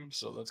the game,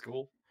 so that's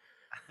cool.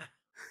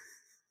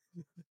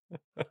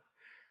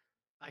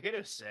 I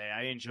gotta say,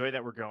 I enjoy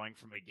that we're going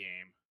from a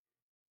game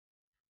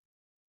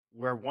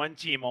where one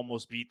team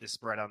almost beat the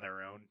spread on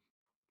their own,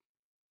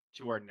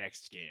 to our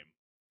next game,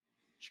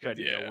 which got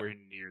nowhere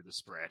near the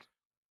spread.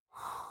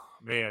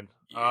 Man,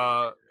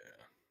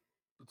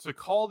 to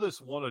call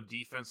this one a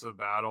defensive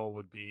battle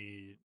would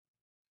be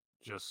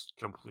just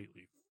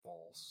completely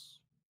false.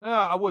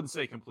 I wouldn't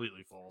say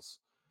completely false.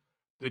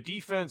 The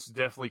defense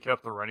definitely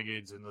kept the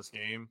Renegades in this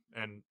game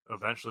and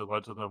eventually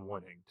led to them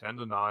winning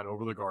 10-9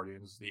 over the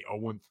Guardians, the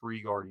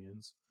 0-3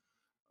 Guardians.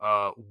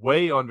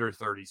 Way under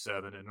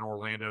 37, and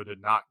Orlando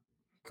did not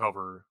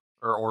cover,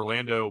 or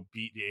Orlando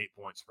beat the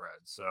 8-point spread.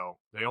 So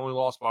they only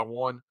lost by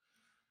 1.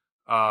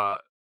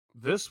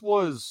 This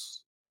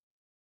was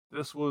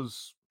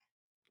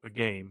a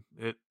game.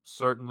 It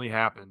certainly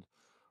happened.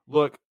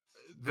 Look,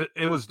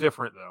 it was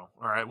different though.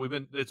 All right,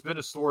 it's been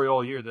a story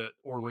all year that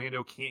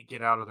Orlando can't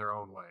get out of their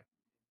own way.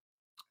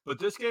 But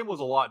this game was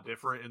a lot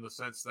different in the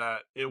sense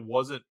that it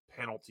wasn't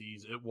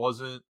penalties. It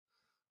wasn't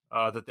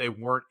that they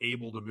weren't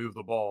able to move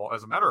the ball.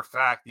 As a matter of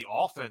fact, the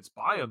offense,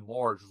 by and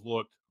large,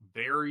 looked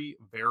very,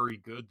 very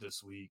good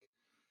this week,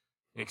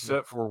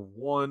 except for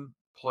one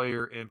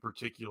player in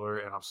particular,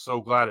 and I'm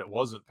so glad it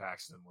wasn't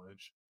Paxton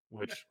Lynch,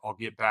 which I'll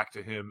get back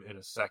to him in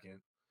a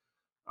second.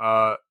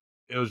 It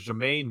was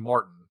Jermaine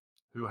Martin,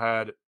 who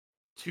had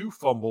 2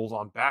 fumbles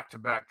on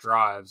back-to-back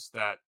drives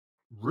that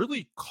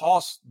really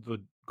cost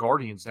the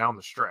Guardians down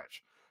the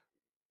stretch.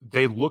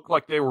 They looked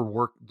like the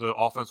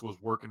offense was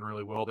working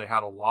really well. They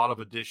had a lot of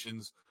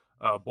additions,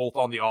 both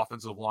on the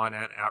offensive line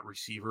and at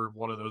receiver.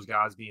 One of those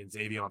guys being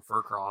Xavier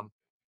Furcron,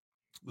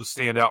 the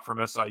standout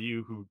from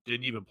SIU, who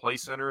didn't even play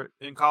center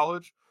in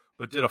college,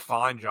 but did a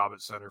fine job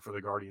at center for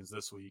the Guardians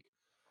this week.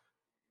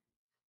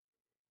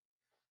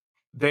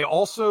 They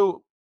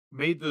also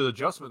made the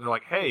adjustment. They're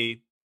like,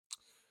 hey,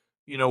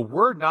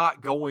 we're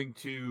not going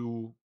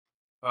to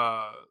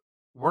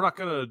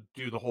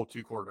do the whole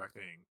 2 quarterback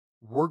thing.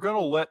 We're going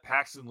to let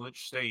Paxton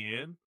Lynch stay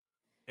in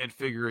and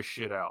figure his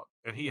shit out.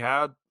 And he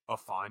had a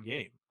fine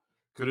game.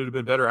 Could it have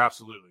been better?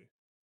 Absolutely.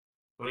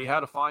 But he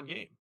had a fine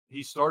game.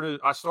 I started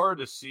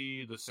to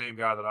see the same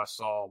guy that I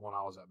saw when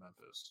I was at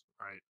Memphis,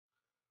 right?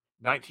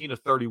 19 of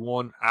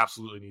 31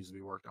 absolutely needs to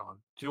be worked on.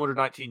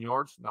 219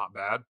 yards, not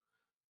bad.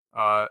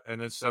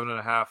 And then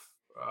 7.5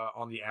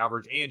 on the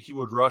average. And he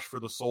would rush for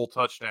the sole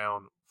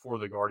touchdown for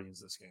the Guardians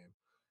this game.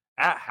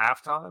 At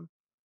halftime,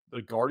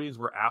 the Guardians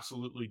were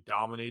absolutely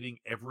dominating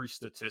every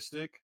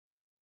statistic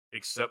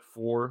except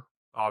for,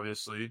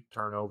 obviously,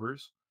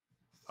 turnovers.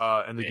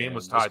 And the game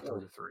was tied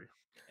 3-3.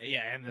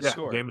 Yeah, and the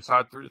score. The game was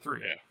tied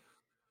 3-3. Yeah.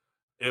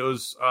 It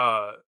was,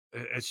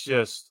 it's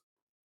just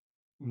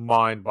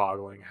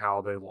mind-boggling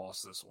how they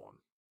lost this one.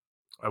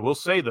 I will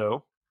say,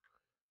 though,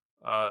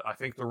 I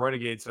think the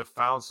Renegades have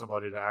found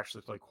somebody to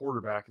actually play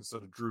quarterback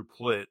instead of Drew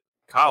Plitt.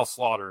 Kyle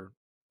Slaughter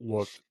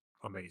looked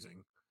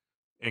amazing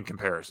in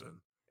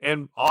comparison.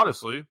 And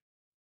honestly,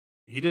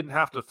 he didn't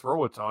have to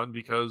throw a ton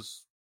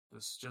because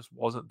this just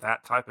wasn't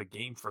that type of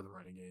game for the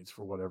Renegades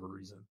for whatever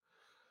reason.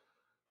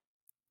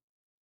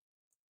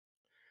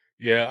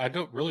 Yeah, I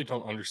don't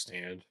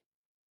understand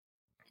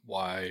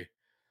why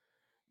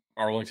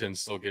Arlington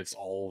still gets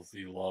all of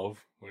the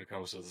love when it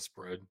comes to the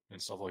spread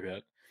and stuff like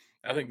that.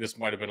 I think this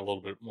might have been a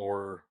little bit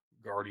more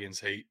Guardians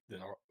hate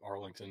than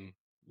Arlington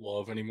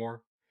love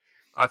anymore.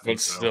 I think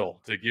so.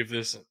 Still, to give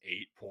this an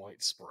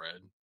 8-point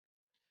spread,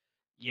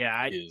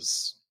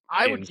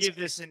 I would give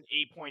this an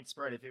 8-point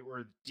spread if it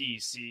were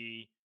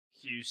DC,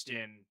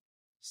 Houston,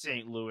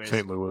 St. Louis.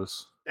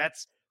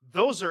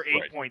 Those are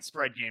 8-point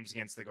spread games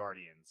against the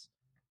Guardians.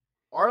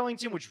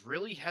 Arlington, which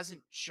really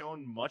hasn't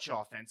shown much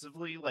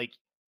offensively, like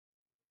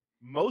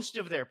most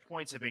of their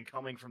points have been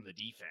coming from the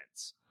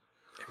defense.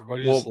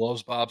 Everybody just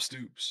loves Bob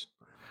Stoops.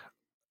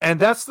 And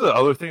that's the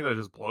other thing that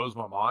just blows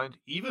my mind.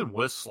 Even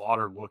with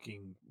Slaughter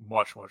looking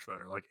much, much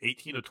better, like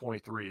 18 of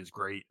 23 is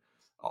great.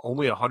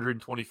 Only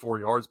 124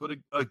 yards, but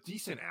a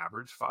decent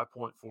average,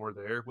 5.4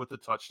 there with a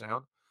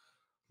touchdown.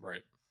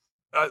 Right.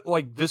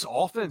 Like this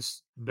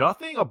offense,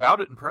 nothing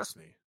about it impressed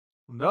me.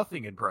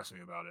 Nothing impressed me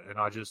about it. And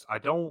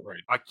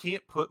I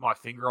can't put my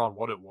finger on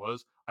what it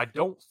was. I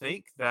don't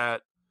think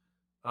that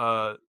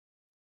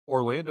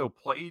Orlando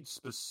played,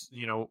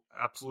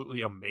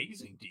 absolutely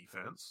amazing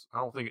defense. I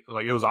don't think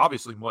it was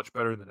obviously much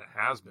better than it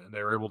has been.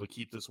 They were able to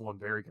keep this one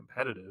very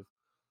competitive.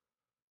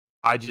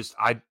 I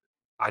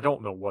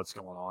don't know what's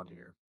going on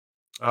here.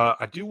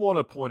 I do want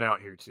to point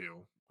out here too,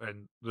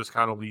 and this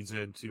kind of leads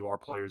into our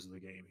players of the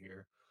game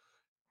here.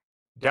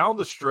 Down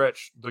the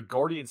stretch, the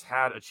Guardians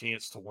had a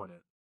chance to win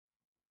it.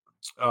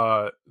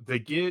 They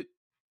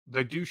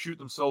do shoot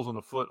themselves in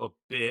the foot a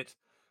bit.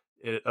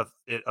 A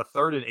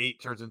 3rd and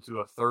 8 turns into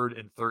a 3rd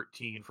and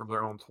 13 from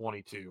their own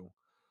 22.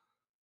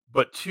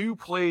 But 2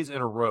 plays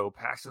in a row,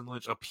 Paxton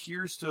Lynch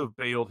appears to have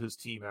bailed his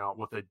team out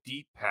with a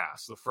deep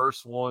pass. The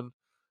first one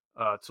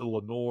to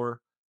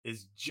Lenoir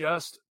is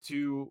just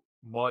too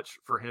much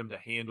for him to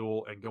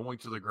handle, and going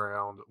to the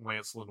ground,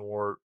 Lance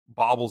Lenoir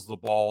bobbles the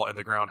ball and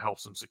the ground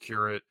helps him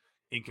secure it.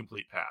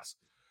 Incomplete pass.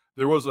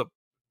 There was a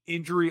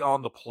injury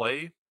on the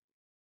play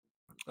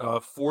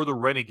for the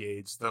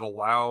Renegades that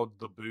allowed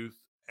the booth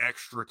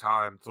extra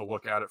time to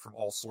look at it from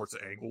all sorts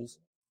of angles.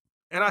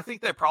 And I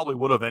think they probably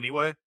would have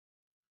anyway.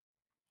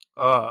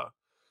 But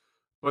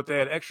they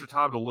had extra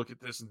time to look at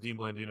this, and Dean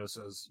Blandino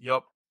says,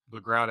 yep, the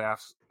ground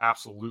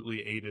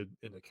absolutely aided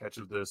in the catch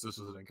of this. This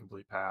is an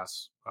incomplete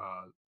pass,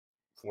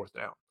 fourth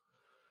down.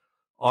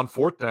 On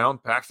fourth down,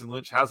 Paxton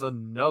Lynch has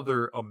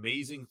another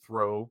amazing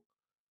throw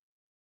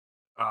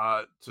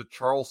to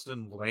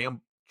Charleston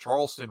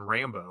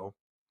Rambo.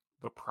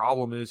 The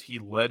problem is he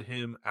led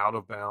him out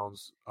of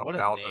bounds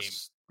about a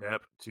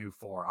step too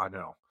far. I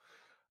know.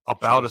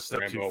 About a step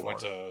Rambo too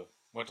far.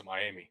 Went to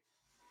Miami.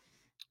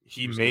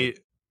 Here's the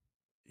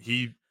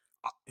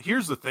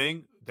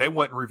thing. They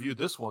went and reviewed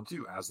this one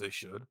too, as they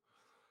should.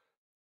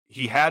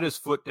 He had his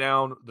foot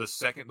down the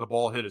second the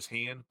ball hit his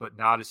hand, but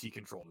not as he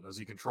controlled it. As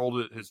he controlled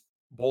it, his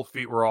both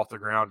feet were off the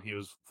ground. He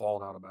was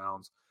falling out of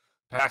bounds.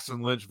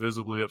 Paxton Lynch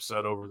visibly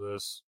upset over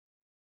this.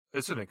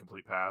 It's an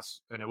incomplete pass,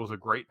 and it was a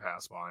great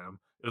pass by him.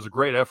 It was a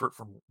great effort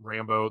from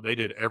Rambo. They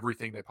did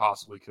everything they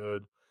possibly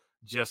could.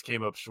 Just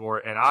came up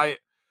short. And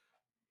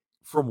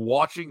from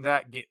watching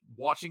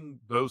watching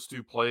those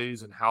two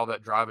plays and how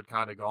that drive had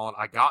kind of gone,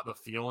 I got the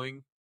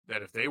feeling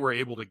that if they were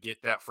able to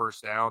get that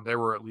first down, they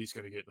were at least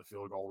going to get in the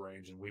field goal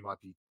range, and we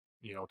might be,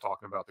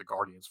 talking about the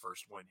Guardians'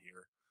 first win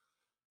here.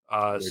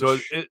 So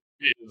it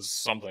is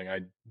something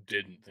I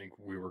didn't think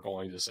we were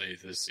going to say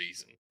this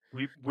season.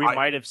 We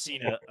might have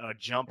seen a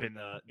jump in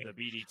the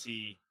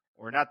BDT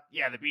or not.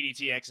 Yeah, the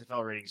BDT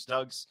XFL ratings.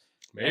 Doug's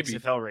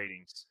XFL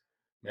ratings.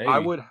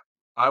 Maybe.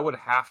 I would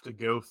have to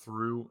go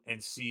through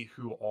and see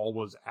who all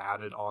was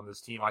added on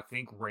this team. I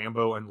think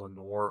Rambo and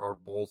Lenore are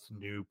both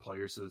new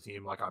players to the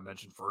team. Like I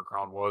mentioned,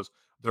 Furcron was.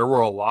 There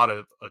were a lot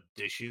of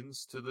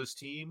additions to this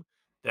team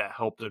that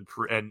helped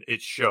improve, and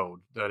it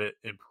showed that it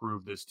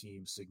improved this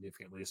team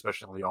significantly,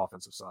 especially on the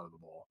offensive side of the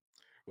ball.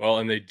 Well,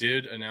 and they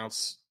did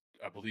announce,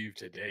 I believe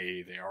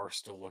today, they are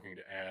still looking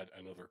to add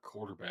another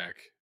quarterback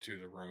to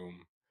the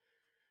room.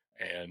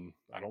 And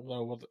I don't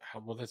know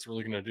what that's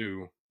really going to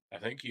do. I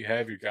think you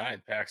have your guy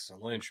in Paxton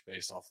Lynch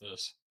based off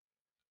this.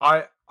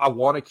 I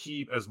want to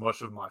keep as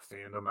much of my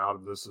fandom out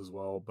of this as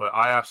well, but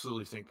I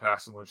absolutely think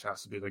Paxton Lynch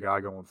has to be the guy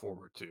going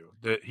forward too.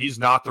 That he's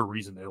not the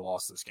reason they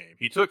lost this game.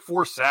 He took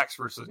 4 sacks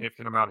for a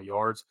significant amount of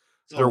yards.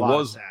 There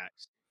was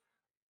sacks.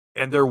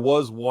 And there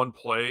was one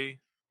play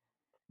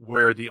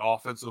where the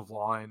offensive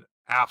line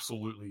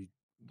absolutely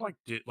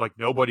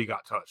nobody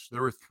got touched.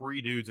 There were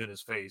 3 dudes in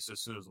his face as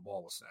soon as the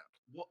ball was snapped.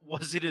 What,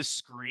 was it a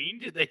screen?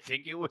 Did they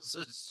think it was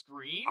a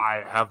screen?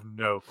 I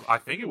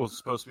think it was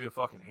supposed to be a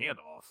fucking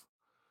handoff.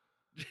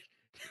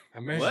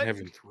 Imagine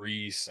having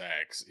 3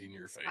 sacks in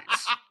your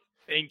face.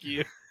 Thank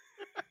you.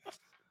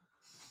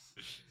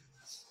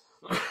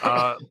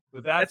 But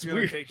that's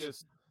going to take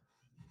us.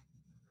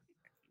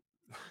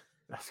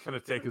 That's going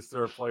to take us to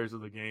our players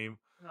of the game.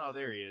 Oh,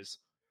 there he is.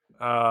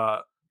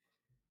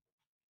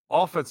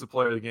 Offensive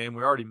player of the game,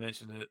 we already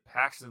mentioned it.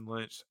 Paxton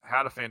Lynch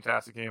had a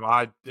fantastic game.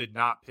 I did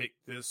not pick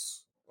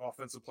this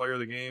offensive player of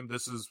the game.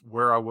 This is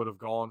where I would have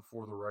gone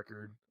for the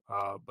record.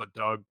 But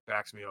Doug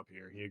backs me up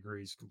here. He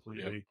agrees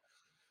completely. Yep.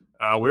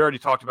 We already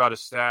talked about his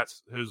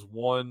stats. His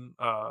one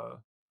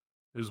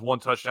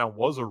touchdown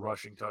was a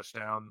rushing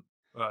touchdown.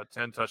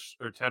 10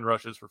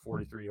 rushes for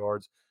 43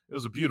 yards. It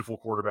was a beautiful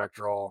quarterback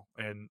draw.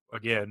 And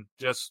again,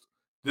 this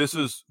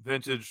is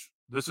vintage.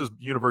 This is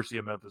University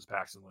of Memphis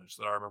Paxton Lynch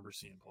that I remember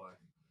seeing play.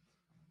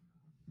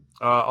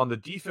 On the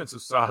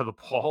defensive side of the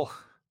ball,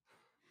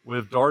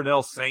 with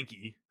Darnell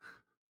Sankey,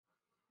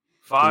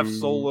 5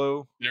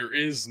 solo. There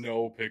is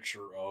no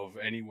picture of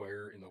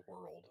anywhere in the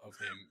world of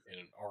him in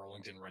an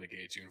Arlington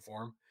Renegades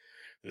uniform.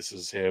 This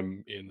is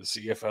him in the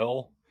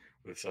CFL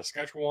with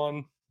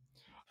Saskatchewan.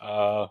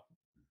 The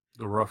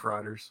Rough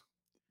Riders.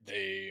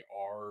 They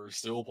are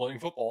still playing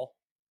football.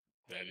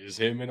 That is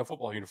him in a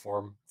football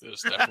uniform.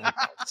 This definitely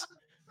counts.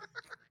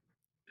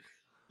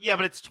 Yeah,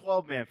 but it's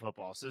 12-man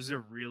football, so is it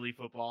really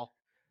football?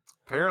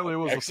 Apparently it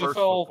was the first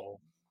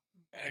football.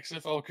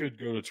 XFL could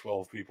go to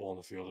 12 people on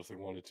the field if they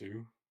wanted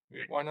to.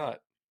 Why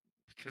not?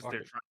 Because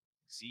they're trying to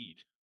succeed.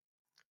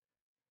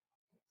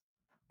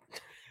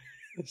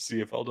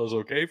 CFL does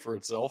okay for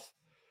itself.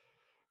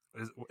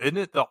 Isn't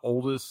it the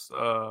oldest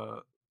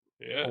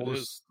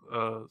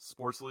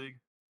sports league?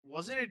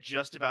 Wasn't it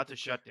just about to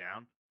shut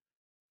down?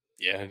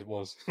 Yeah, it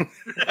was.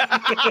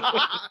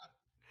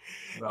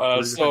 I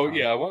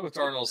I went with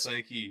Darnell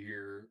Sankey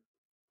here.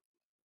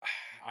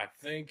 I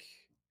think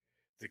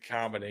the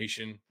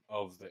combination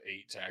of the 8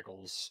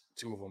 tackles,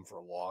 2 of them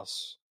for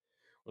loss,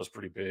 was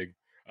pretty big.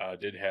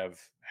 Did have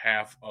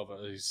half of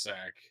a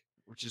sack.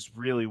 Which is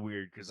really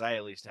weird because I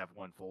at least have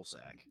 1 full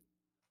sack.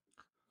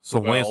 So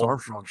Lance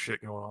Armstrong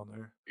shit going on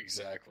there.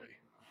 Exactly.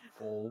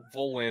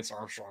 Full Lance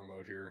Armstrong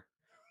mode here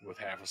with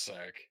half a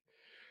sack.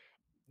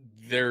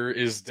 There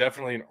is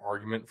definitely an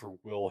argument for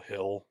Will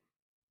Hill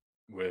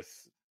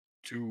with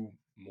 2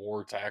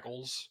 more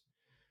tackles.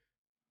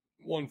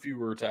 1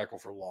 fewer tackle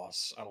for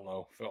loss. I don't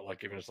know. Felt like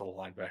giving it to the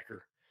linebacker.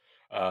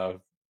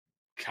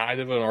 Kind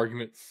of an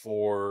argument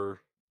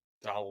for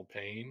Donald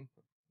Payne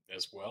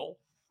as well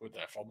with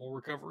that fumble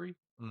recovery.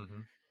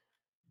 Mm-hmm.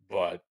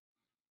 But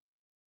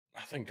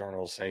I think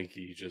Darnell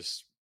Sankey,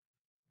 just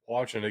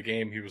watching the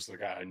game, he was the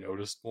guy I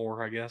noticed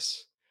more, I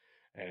guess.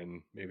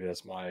 And maybe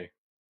that's my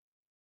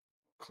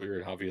clear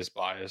and obvious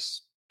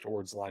bias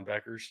towards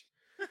linebackers,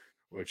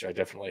 which I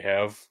definitely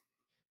have.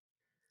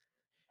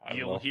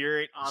 You'll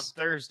hear it on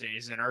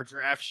Thursdays in our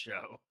draft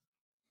show.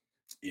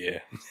 Yeah.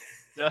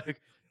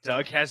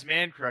 Doug has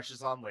man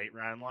crushes on late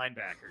round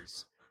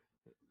linebackers.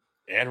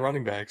 And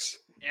running backs.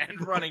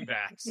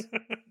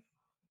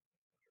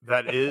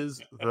 That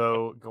is,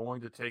 though,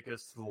 going to take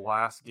us to the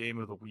last game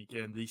of the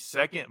weekend, the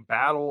second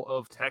Battle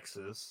of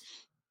Texas.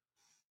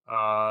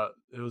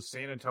 It was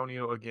San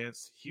Antonio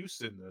against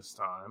Houston this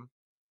time.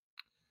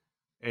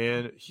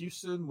 And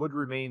Houston would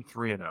remain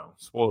 3-0.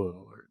 Spoiler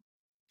alert.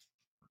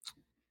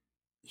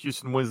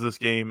 Houston wins this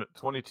game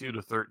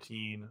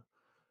 22-13.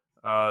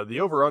 The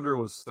over-under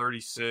was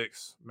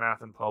 36,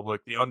 math in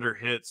public. The under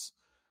hits,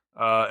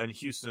 and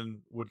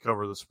Houston would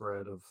cover the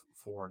spread of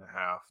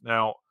 4.5.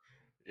 Now,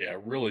 yeah,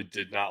 it really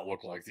did not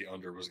look like the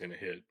under was going to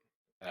hit.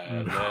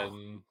 And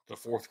then the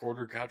fourth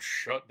quarter got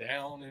shut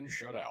down and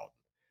shut out.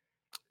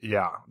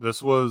 Yeah,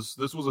 this was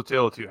a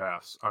tale of two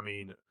halves. I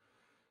mean,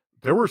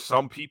 there were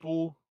some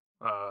people.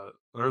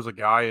 There's a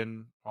guy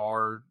in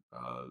our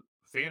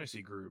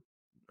fantasy group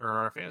or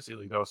our fantasy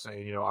league that was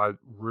saying, I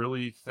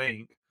really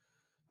think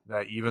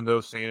that even though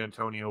San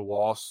Antonio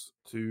lost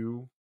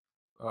to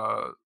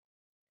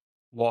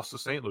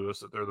St. Louis,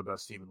 that they're the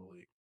best team in the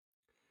league.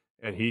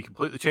 And he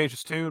completely changed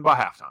his tune by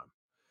halftime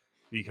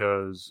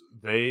because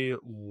they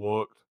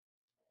looked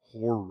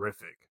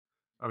horrific.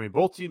 I mean,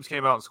 both teams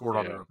came out and scored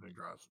on their opening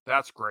drives.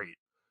 That's great.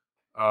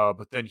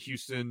 But then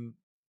Houston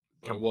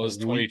was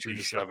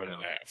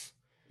 22-7.5.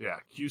 Yeah,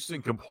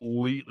 Houston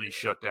completely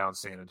shut down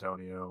San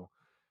Antonio.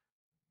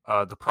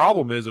 The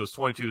problem is it was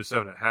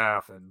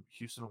 22-7.5, and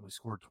Houston only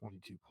scored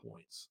 22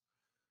 points.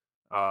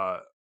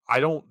 I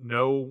don't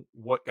know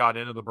what got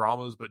into the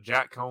Brahmas, but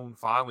Jack Cohn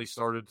finally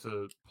started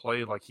to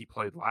play like he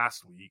played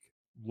last week.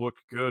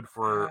 Looked good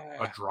for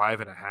a drive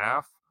and a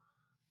half,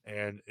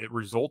 and it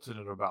resulted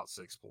in about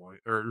 6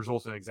 points, or it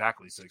resulted in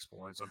exactly 6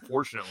 points.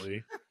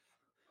 Unfortunately,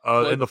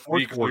 in the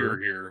fourth quarter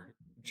here,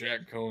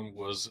 Jack Cohn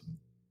was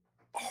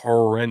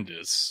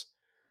horrendous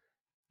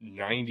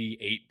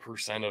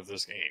 98% of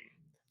this game.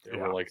 There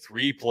were like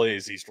 3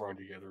 plays he strung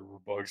together where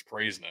Bugs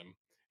praising him.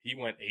 He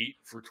went 8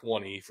 for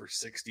 20 for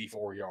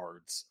 64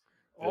 yards.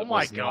 Oh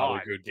my God!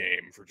 Not a good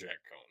game for Jack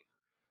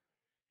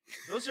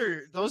Cohn.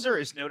 Those are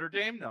his Notre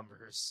Dame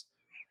numbers.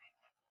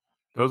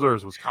 Those are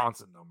his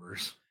Wisconsin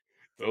numbers.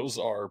 Those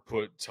are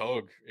put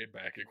Tug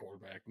back at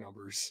quarterback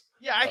numbers.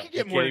 Yeah, I could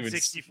get more than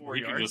 64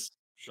 yards. He can just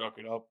chuck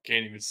it up.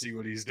 Can't even see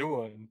what he's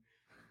doing.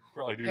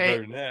 Probably do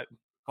better than that.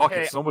 Fuck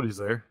it, somebody's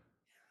there.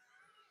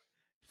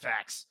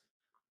 Facts.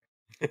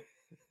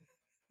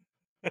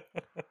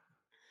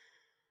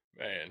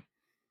 Man,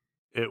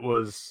 it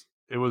was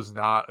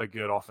not a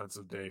good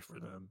offensive day for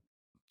them.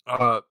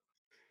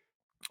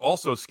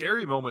 Also,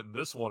 scary moment in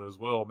this one as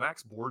well.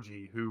 Max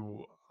Borgi,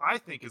 who I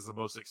think is the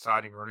most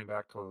exciting running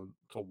back to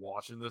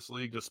watch in this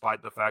league,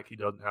 despite the fact he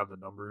doesn't have the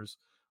numbers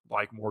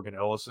like Morgan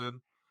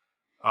Ellison.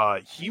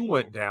 He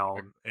went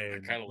down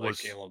and I kind of like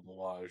Kalen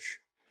Ballage.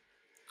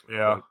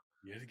 Yeah. But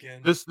yet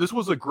again, this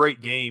was a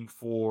great game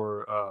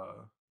for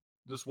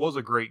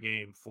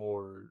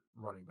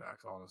running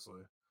backs,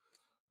 honestly.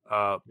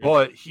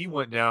 But he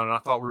went down, and I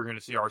thought we were going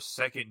to see our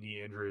second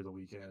knee injury of the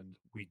weekend.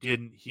 We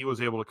didn't. He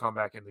was able to come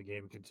back in the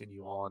game and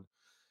continue on.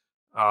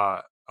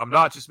 I'm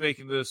not just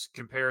making this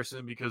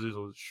comparison because he's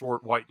a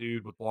short white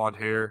dude with blonde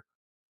hair.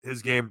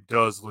 His game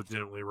does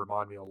legitimately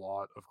remind me a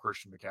lot of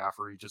Christian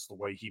McCaffrey, just the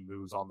way he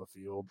moves on the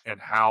field and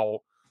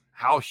how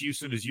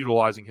Houston is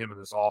utilizing him in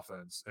this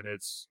offense. And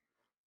it's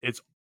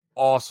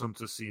awesome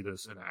to see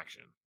this in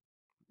action.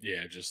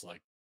 Yeah, just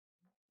like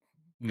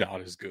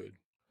not as good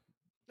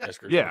as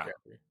Christian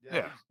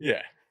McCaffrey.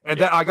 Yeah. And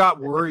then I got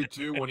worried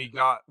too when he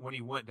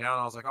went down.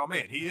 I was like, oh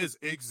man, he is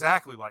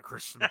exactly like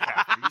Christian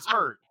McCaffrey. He's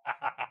hurt.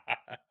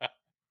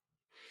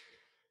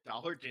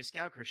 Dollar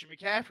discount Christian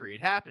McCaffrey.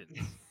 It happens.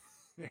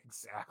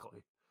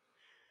 Exactly.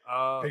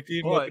 Pick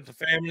him up at the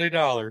Family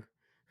Dollar.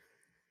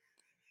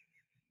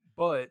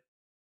 But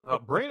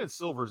Brandon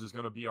Silvers is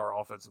going to be our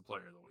offensive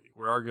player of the week.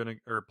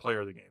 Player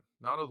of the game,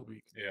 not of the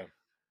week. Yeah.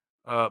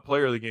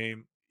 Player of the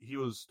game. He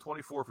was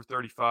 24 for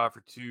 35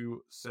 for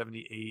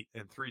 278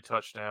 and 3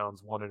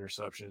 touchdowns, 1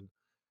 interception.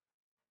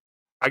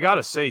 I got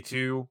to say,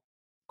 too,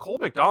 Cole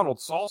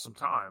McDonald saw some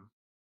time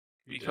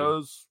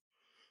because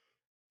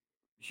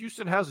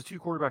Houston has a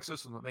 2-quarterback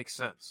system that makes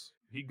sense.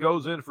 He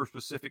goes in for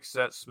specific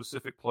sets,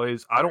 specific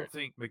plays. I don't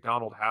think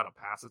McDonald had a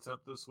pass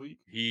attempt this week.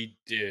 He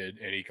did,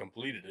 and he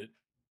completed it.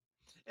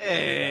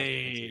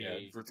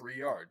 Hey! For 3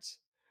 yards.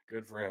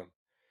 Good for him.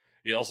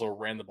 He also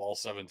ran the ball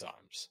 7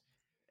 times.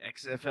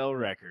 XFL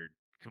record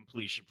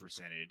completion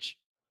percentage.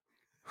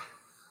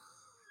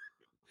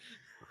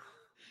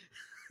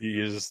 He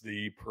is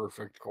the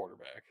perfect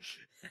quarterback.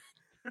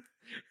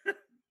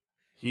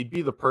 He'd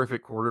be the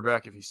perfect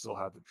quarterback if he still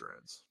had the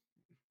dreads.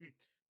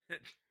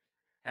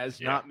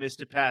 Has not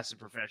missed a pass in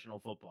professional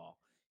football.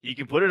 He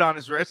can put it on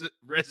his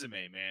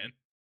resume, man.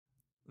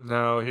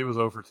 No, he was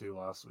over 2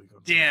 last week.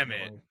 Damn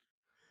it.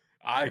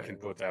 I can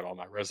put that on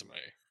my resume.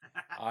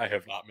 I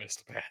have not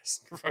missed a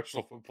pass in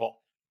professional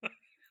football.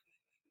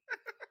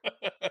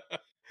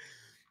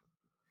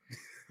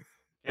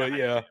 But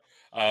yeah,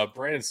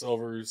 Brandon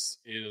Silvers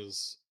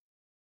is,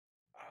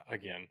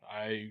 again,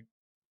 I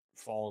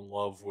fall in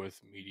love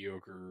with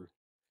mediocre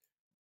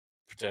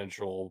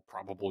potential,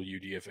 probable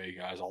UDFA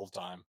guys all the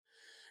time.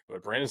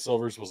 But Brandon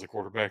Silvers was a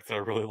quarterback that I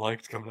really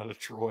liked coming out of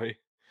Troy.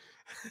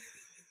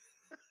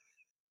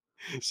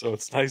 So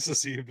it's nice to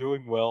see him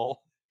doing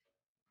well.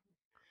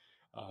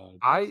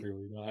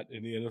 Clearly not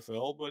in the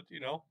NFL, but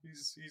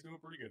he's doing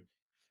pretty good.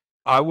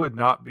 I would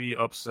not be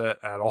upset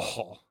at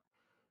all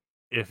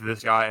if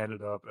this guy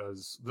ended up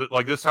as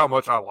this is how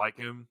much I like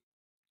him.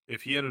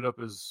 If he ended up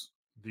as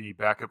the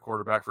backup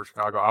quarterback for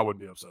Chicago, I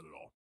wouldn't be upset at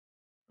all.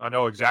 I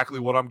know exactly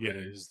what I'm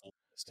getting. Is the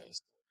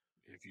test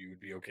if you would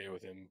be okay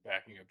with him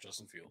backing up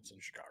Justin Fields in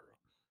Chicago.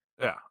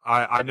 Yeah,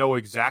 I know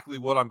exactly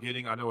what I'm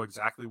getting. I know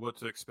exactly what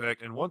to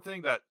expect. And one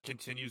thing that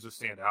continues to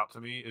stand out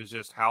to me is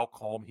just how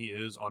calm he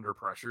is under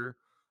pressure.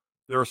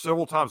 There are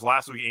several times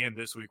last week and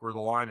this week where the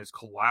line is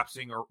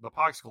collapsing or the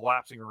pocket's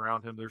collapsing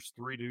around him. There's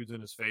 3 dudes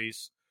in his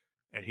face,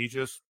 and he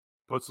just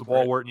puts the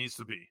ball where it needs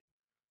to be.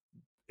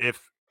 I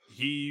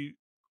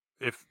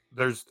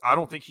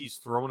don't think he's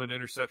thrown an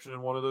interception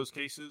in one of those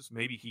cases.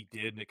 Maybe he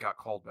did and it got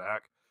called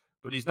back,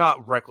 but he's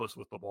not reckless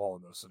with the ball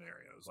in those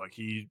scenarios. Like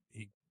he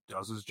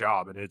does his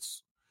job, and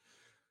is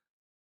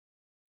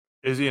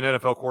he an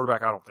NFL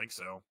quarterback? I don't think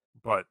so,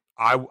 but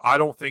I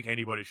don't think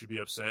anybody should be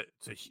upset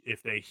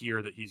if they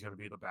hear that he's going to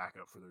be the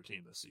backup for their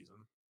team this season.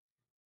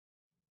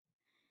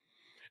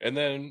 And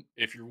then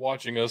if you're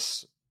watching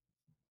us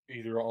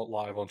either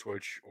live on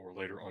Twitch or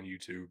later on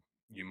YouTube,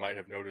 you might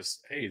have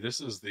noticed, hey,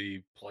 this is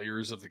the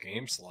players of the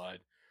game slide.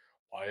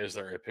 Why is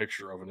there a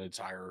picture of an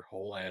entire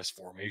whole ass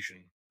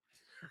formation?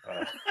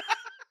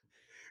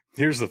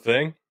 Here's the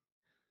thing.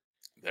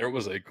 There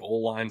was a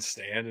goal line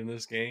stand in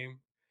this game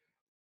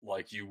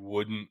like you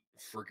wouldn't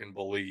freaking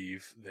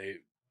believe.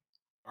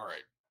 All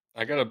right.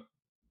 I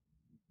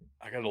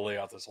gotta lay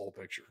out this whole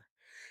picture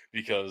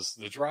because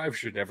the drive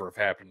should never have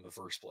happened in the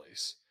first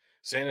place.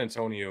 San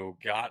Antonio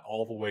got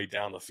all the way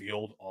down the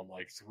field on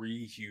like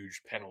 3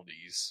 huge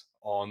penalties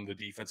on the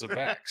defensive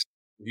backs.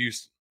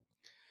 Houston.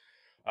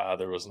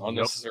 There was an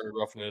unnecessary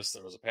roughness.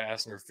 There was a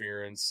pass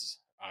interference.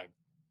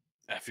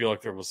 I feel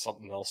like there was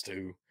something else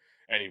too.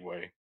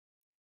 Anyway,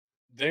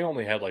 they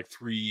only had like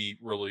 3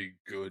 really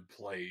good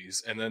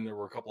plays, and then there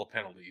were a couple of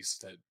penalties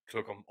that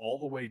took them all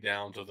the way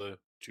down to the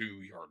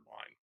 2-yard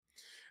line,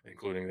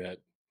 including that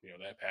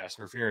that pass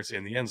interference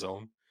in the end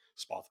zone,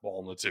 spot the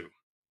ball in the 2.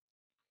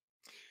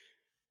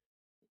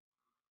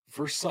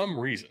 For some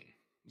reason,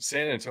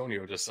 San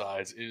Antonio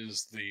decides it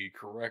is the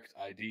correct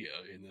idea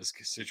in this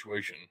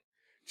situation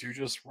to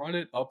just run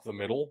it up the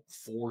middle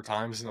 4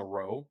 times in a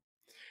row.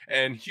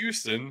 And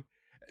Houston,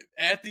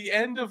 at the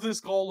end of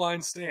this goal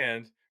line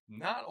stand,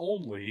 not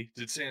only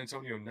did San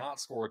Antonio not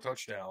score a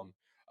touchdown,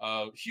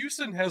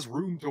 Houston has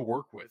room to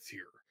work with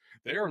here.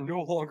 They are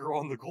no longer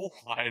on the goal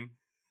line.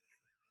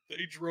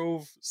 They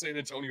drove San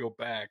Antonio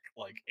back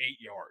like 8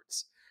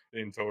 yards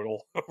in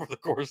total over the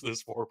course of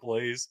this 4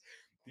 plays.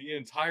 The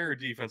entire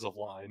defensive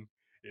line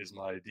is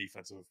my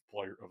defensive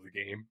player of the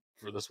game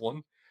for this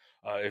one.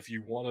 If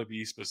you want to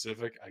be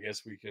specific, I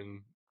guess we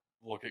can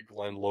look at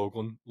Glenn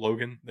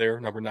Logan there,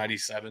 number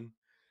 97,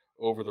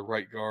 over the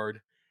right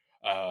guard.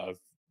 I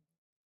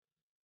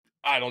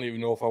don't even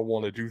know if I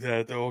want to do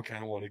that, though. I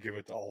kind of want to give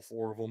it to all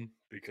 4 of them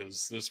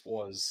because this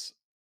was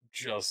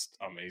just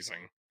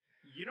amazing.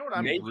 You know what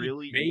I'm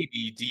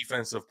maybe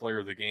defensive player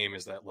of the game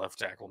is that left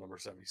tackle, number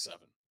 77.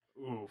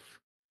 Oof.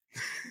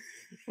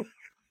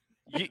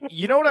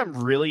 You know what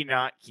I'm really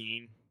not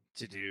keen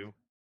to do?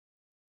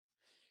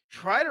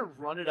 Try to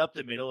run it up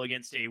the middle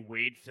against a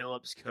Wade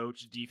Phillips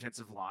coach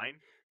defensive line.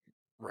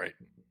 Right.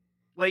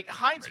 Like,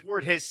 Hines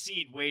Ward has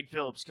seen Wade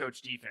Phillips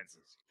coach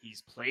defenses.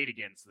 He's played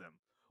against them.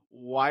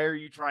 Why are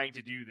you trying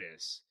to do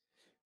this?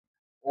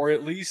 Or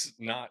at least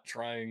not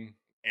trying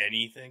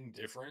anything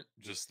different,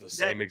 just the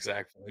same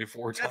exact play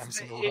 4 times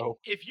in a row.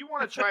 If you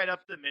want to try it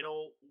up the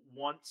middle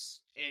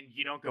once and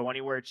you don't go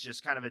anywhere, it's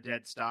just kind of a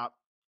dead stop.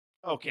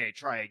 Okay,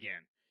 try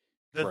again.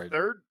 The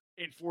third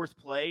and fourth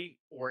play,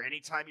 or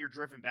anytime you're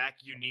driven back,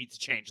 you need to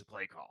change the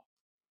play call.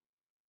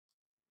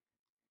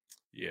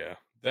 Yeah,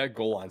 that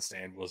goal line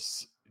stand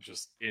was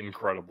just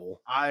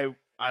incredible. I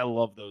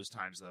love those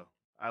times, though.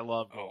 I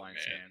love goal line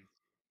stand.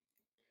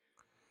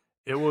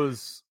 It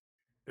was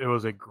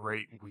a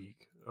great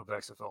week of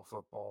XFL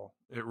football.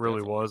 It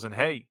really was. And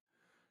hey,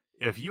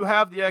 if you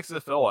have the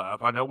XFL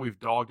app, I know we've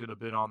dogged it a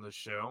bit on this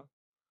show.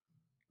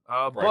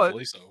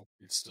 Rightfully so.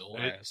 It still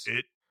has.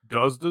 It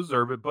does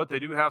deserve it, but they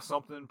do have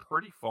something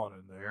pretty fun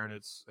in there, and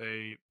it's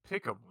a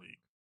pick'em league.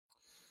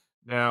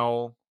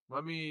 Now,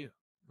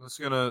 this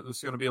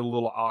is gonna be a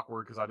little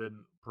awkward because I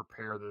didn't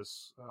prepare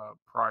this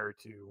prior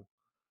to.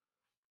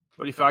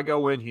 But if I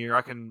go in here,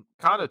 I can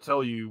kind of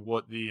tell you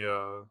what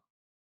the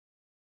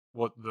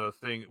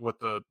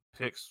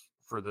picks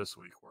for this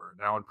week were.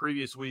 Now, in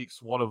previous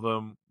weeks, one of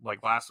them,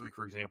 like last week,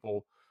 for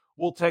example,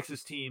 will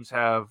Texas teams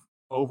have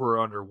over or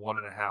under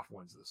 1.5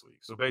 wins this week?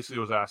 So basically,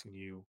 it was asking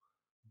you,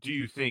 do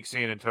you think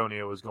San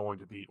Antonio is going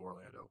to beat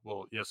Orlando?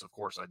 Well, yes, of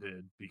course I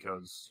did,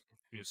 because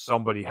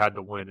somebody had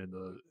to win in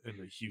the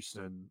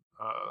Houston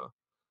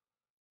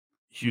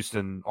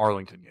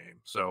Arlington game.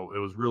 So it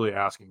was really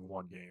asking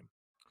one game.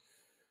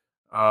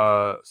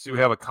 See, we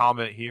have a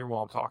comment here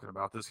while I'm talking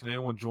about this. Can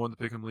anyone join the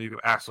Pick'em League?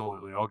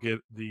 Absolutely. I'll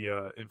get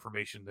the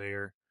information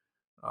there.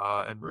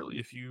 And really,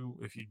 if you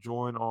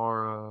join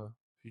our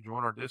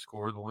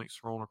Discord, the link's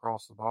scrolling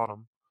across the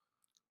bottom.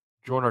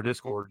 Join our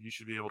Discord. You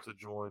should be able to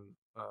join.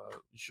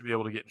 You should be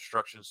able to get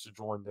instructions to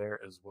join there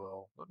as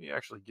well. Let me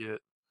actually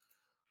get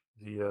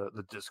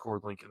the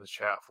Discord link in the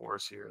chat for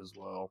us here as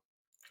well.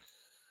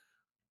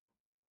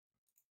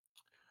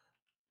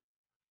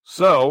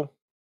 So,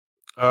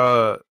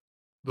 the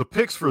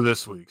picks for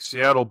this week: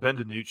 Seattle, Ben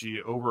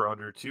DiNucci over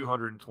under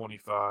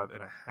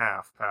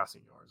 225.5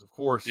 passing yards. Of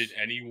course. Did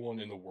anyone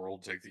in the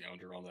world take the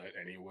under on that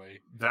anyway?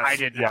 I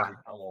did not.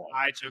 Yeah.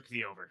 I took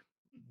the over.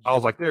 I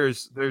was like,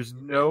 there's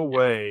no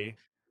way.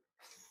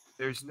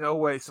 There's no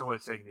way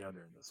someone's taking the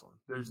under in this one.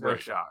 There's no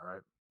shot,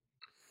 right?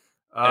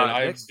 And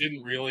I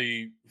didn't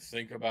really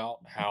think about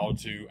how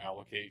to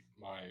allocate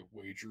my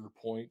wager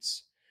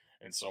points.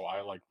 And so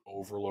I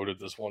overloaded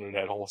this one and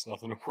had almost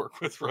nothing to work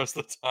with the rest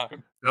of the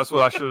time. That's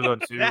what I should have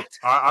done too.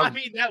 I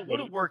mean, that would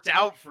have worked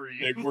out for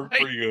you. It worked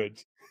pretty good.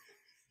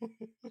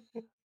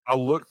 I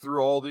looked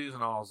through all these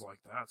and I was like,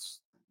 that's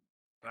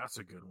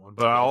a good one.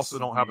 But I also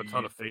don't have a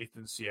ton of faith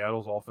in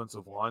Seattle's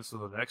offensive line. So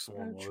the next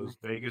one was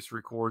Vegas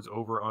records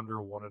over under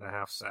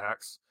 1.5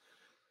 sacks.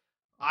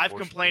 I've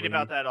complained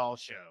about that all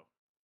show.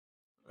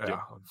 Yeah,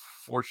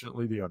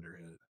 unfortunately the under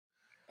hit.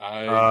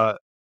 I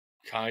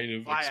kind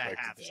of by expected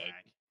a half that.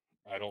 sack.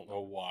 I don't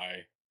know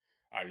why.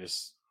 I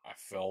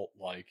felt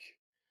like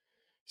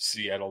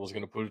Seattle was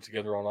going to put it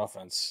together on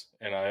offense.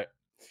 And the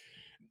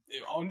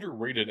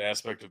underrated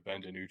aspect of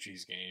Ben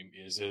DiNucci's game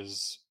is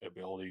his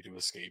ability to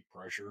escape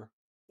pressure.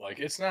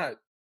 It's not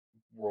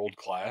world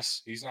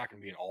class. He's not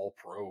going to be an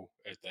all-pro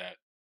at that.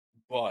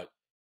 But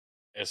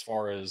as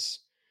far as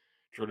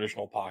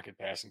traditional pocket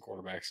passing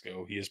quarterbacks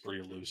go, he is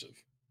pretty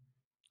elusive.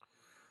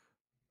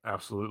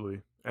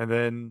 Absolutely. And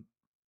then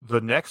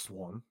the next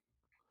one,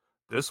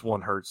 this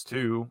one hurts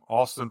too.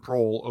 Austin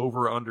Proehl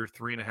over under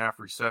 3.5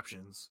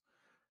 receptions.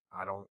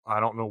 I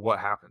don't know what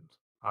happened.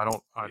 I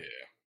don't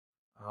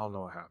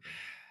know what happened.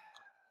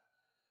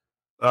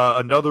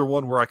 Another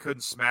one where I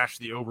couldn't smash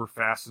the over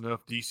fast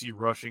enough. DC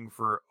rushing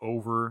for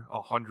over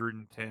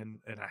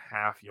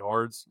 110.5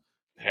 yards.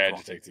 Had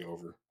to take the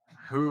over.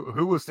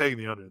 Who was taking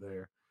the under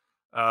there?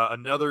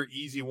 Another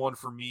easy one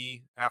for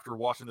me after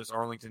watching this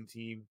Arlington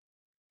team,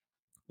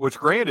 which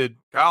granted,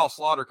 Kyle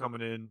Slaughter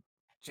coming in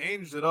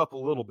changed it up a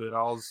little bit.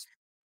 I was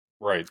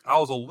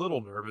a little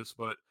nervous,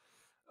 but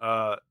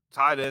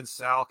tight end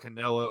Sal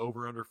Cannella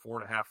over under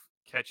 4.5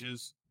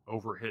 catches,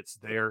 over hits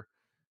there.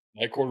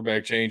 That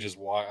quarterback change is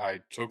why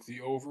I took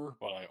the over,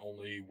 but I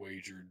only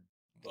wagered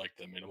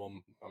the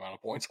minimum amount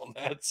of points on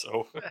that,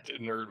 so it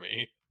didn't hurt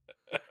me.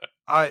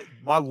 My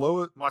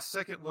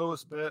second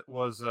lowest bet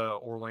was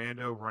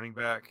Orlando running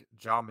back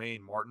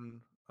Jermaine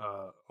Martin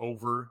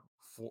over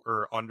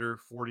or under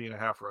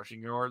 40.5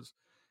 rushing yards.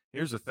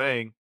 Here's the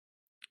thing: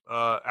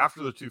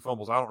 after the 2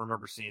 fumbles, I don't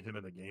remember seeing him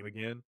in the game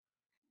again.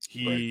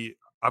 I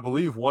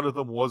believe one of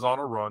them was on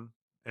a run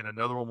and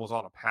another one was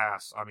on a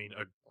pass. I mean,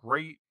 a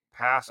great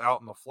pass out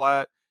in the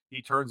flat.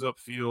 He turns up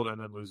field and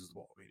then loses the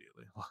ball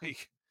immediately.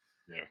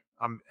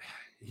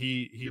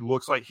 He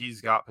looks like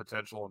he's got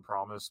potential and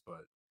promise,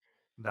 but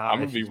I'm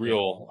gonna be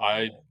real.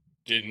 I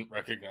didn't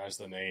recognize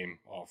the name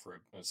off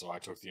rip, and so I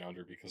took the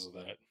under because of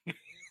that.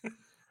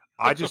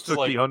 I just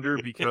took the under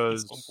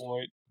because at some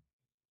point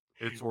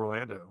it's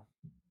Orlando.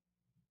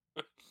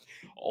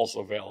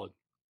 Also valid.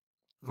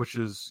 Which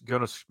is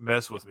going to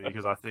mess with me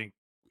because I think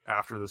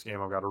after this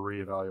game I've got to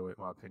reevaluate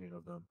my opinion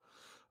of them.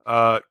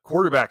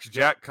 Quarterbacks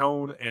Jack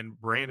Cohn and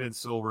Brandon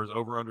Silvers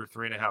over under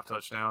 3.5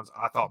 touchdowns.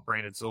 I thought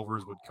Brandon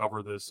Silvers would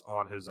cover this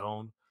on his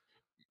own.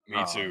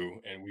 Me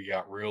too, and we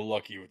got real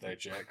lucky with that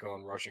Jack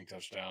Cohn rushing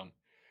touchdown.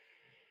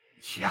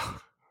 Yeah.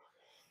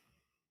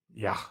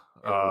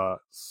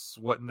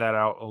 Sweating that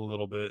out a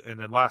little bit. And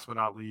then last but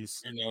not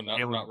least... No,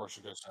 not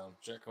rushing touchdown.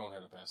 Jack Cohn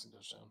had a passing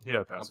touchdown. He had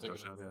a passing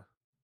touchdown, yeah.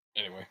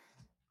 Anyway.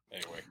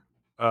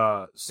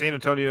 San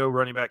Antonio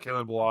running back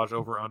Kalen Ballage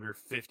over under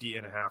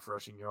 50.5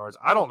 rushing yards.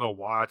 I don't know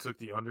why I took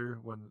the under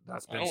when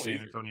that's been San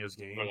Antonio's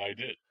game. But I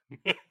did.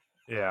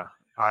 Yeah.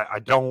 I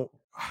don't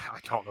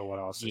know what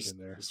I was thinking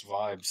there. Just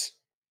vibes.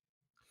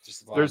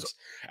 Just the vibes.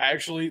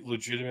 Actually,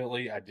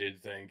 legitimately, I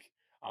did think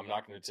I'm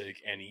not going to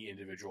take any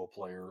individual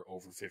player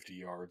over 50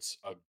 yards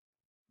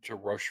to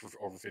rush for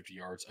over 50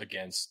 yards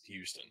against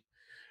Houston.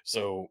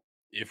 So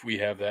if we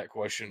have that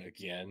question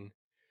again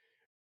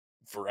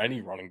for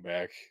any running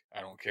back,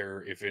 I don't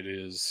care if it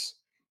is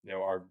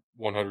our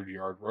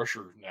 100-yard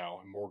rusher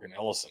now, Morgan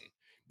Ellison.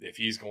 If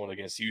he's going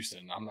against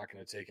Houston, I'm not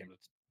going to take him to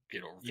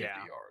get over 50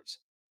 yards.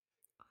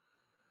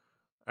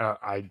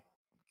 I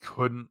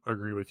Couldn't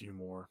agree with you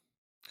more.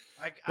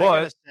 I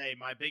gotta say,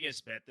 my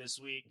biggest bet this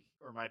week,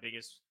 or my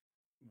biggest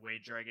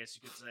wager, I guess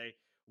you could say,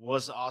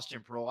 was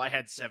Austin Pearl. I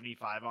had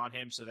 75 on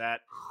him, so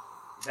that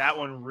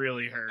one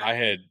really hurt. I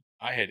had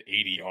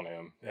 80 on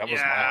him. That was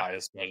my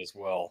highest bet as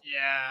well.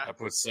 Yeah. I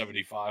put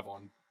 75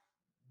 on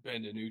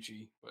Ben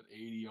DiNucci, but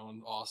 80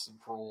 on Austin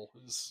Pearl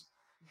is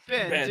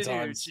Ben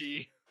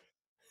DiNucci.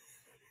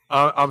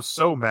 I'm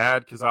so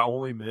mad because I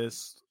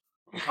missed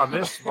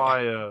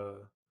my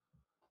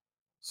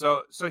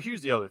So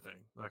here's the other thing.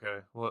 Okay,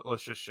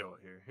 let's just show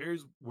it here.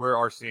 Here's where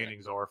our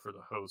standings are for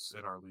the hosts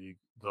in our league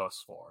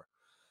thus far.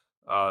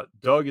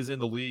 Doug is in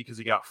the lead because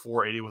he got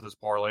 480 with his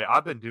parlay.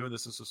 I've been doing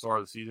this since the start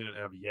of the season and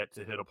have yet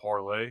to hit a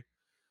parlay.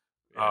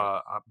 Yeah.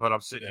 But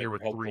I'm sitting here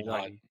with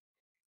 390.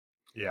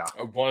 Yeah.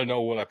 I want to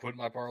know what I put in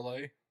my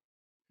parlay.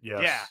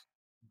 Yes. Yeah.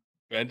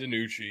 Ben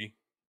DiNucci.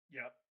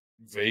 Yep.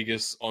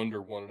 Vegas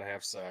under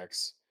 1.5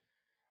 sacks.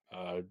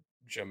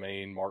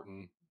 Jermaine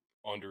Martin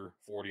under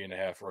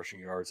 40.5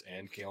 rushing yards,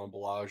 and Kalen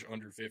Ballage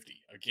under 50.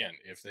 Again,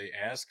 if they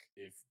ask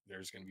if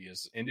there's going to be an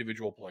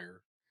individual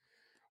player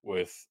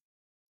with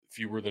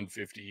fewer than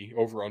 50,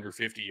 over under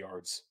 50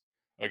 yards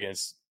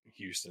against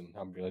Houston,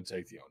 I'm going to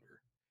take the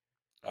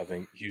under. I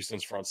think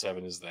Houston's front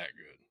seven is that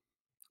good.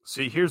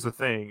 See, here's the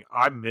thing.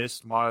 I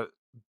missed my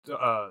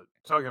Tug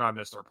and I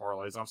missed our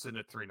parlays. I'm sitting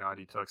at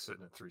 390. Tug's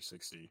sitting at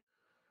 360.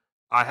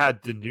 I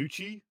had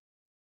DiNucci,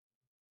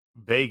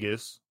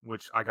 Vegas,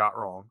 which I got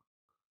wrong,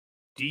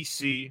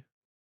 DC,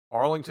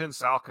 Arlington,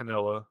 South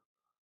Canilla,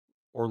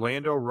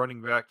 Orlando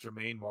running back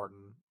Jermaine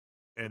Martin,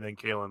 and then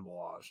Kalen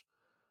Ballage.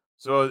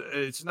 So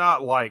it's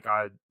not like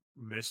I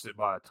missed it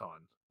by a ton.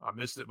 I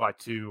missed it by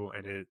 2,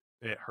 and it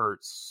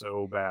hurts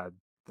so bad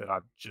that I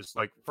just,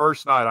 like,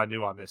 first night I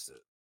knew I missed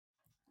it.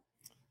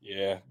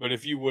 Yeah, but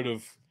if you would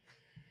have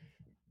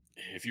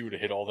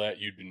hit all that,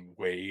 you'd been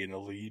way in the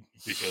lead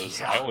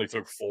because I only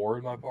took 4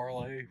 in my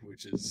parlay,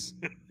 which is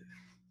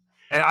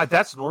and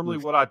that's normally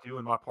what I do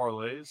in my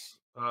parlays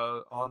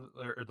on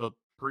the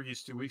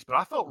previous 2 weeks, but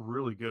I felt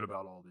really good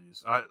about all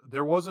these.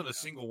 There wasn't a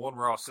single one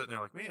where I was sitting there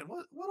like, man,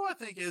 what do I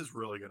think is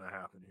really going to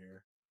happen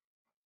here?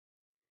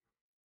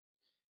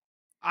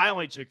 I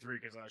only took 3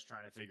 because I was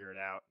trying to figure it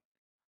out.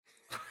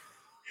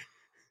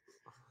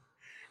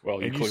 Well,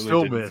 you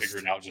clearly didn't figure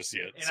it out just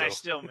yet. And so. I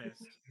still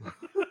missed.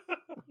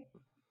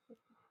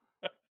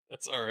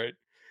 That's all right.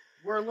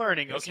 We're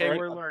learning, okay? Right.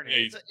 We're learning.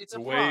 Hey, it's a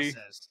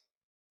process.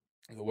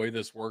 The way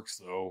this works,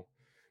 though,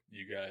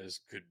 you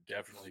guys could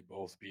definitely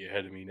both be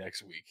ahead of me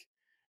next week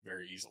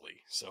very easily.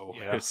 So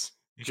yeah. It's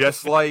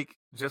just like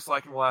in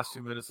the last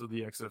 2 minutes of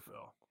the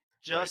XFL.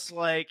 Just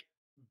like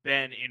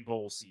Ben in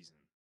bowl season.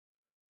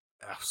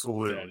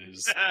 Absolutely. That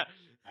is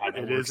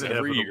it is inevitable.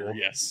 Every year,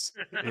 yes.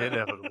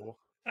 Inevitable.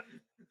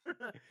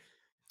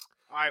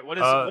 All right, what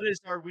is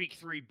our week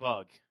 3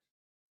 bug?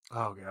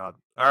 Oh God.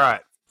 All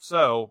right.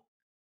 So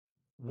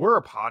we're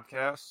a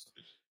podcast.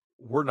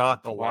 We're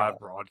not the live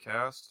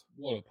broadcast.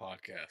 What a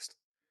podcast.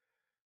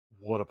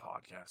 What a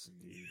podcast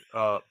indeed.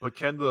 But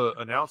can the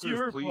announcers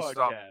please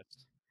stop?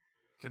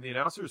 Can the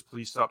announcers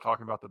please stop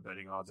talking about the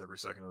betting odds every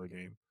second of the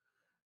game?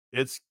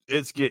 It's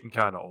getting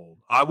kind of old.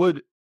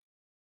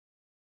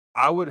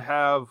 I would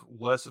have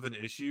less of an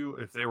issue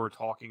if they were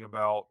talking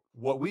about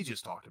what we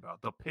just talked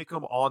about, the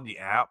pick'em on the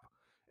app,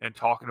 and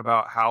talking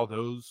about how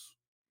those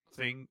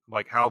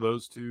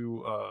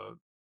two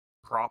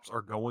props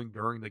are going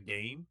during the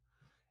game,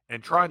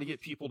 and trying to get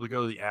people to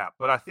go to the app.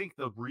 But I think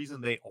the reason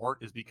they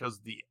aren't is because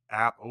the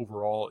app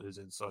overall is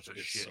in such a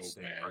shit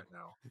state right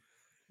now.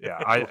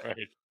 Yeah,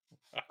 right.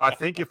 I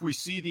think if we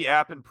see the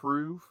app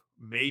improve,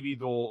 maybe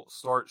they'll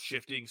start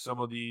shifting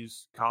some of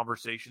these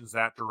conversations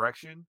that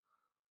direction.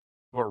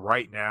 But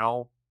right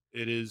now,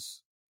 it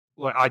is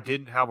like I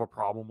didn't have a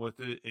problem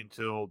with it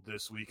until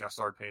this week. I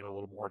started paying a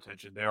little more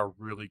attention. They are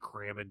really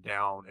cramming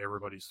down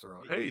everybody's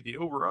throat. Hey, the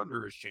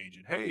over/under is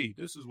changing. Hey,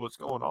 this is what's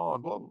going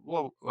on. Blah blah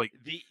blah. Like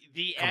the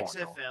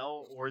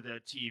XFL or the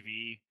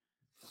TV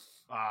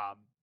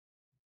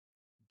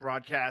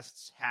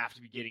broadcasts have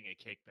to be getting a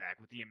kickback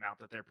with the amount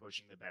that they're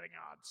pushing the betting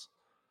odds.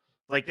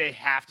 Like they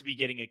have to be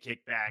getting a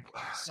kickback,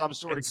 some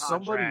sort of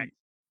contract.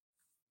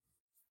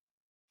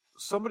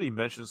 Somebody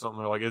mentioned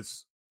something like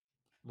it's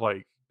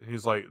like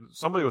he's like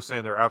somebody was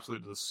saying they're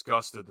absolutely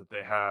disgusted that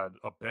they had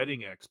a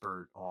betting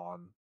expert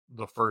on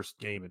the first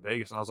game in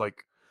Vegas, and I was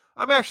like,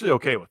 I'm actually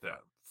okay with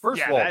that.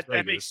 First of all,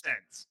 that makes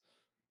sense.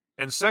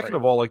 And second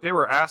of all, like they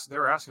were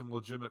asking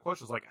legitimate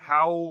questions, like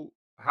how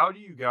do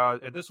you guys?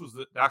 And this was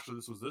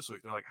this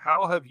week. They're like,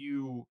 how have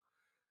you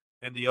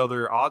and the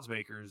other odds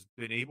makers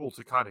been able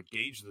to kind of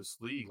gauge this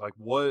league? Like,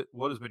 what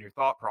has been your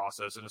thought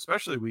process? And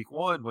especially week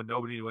 1 when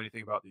nobody knew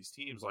anything about these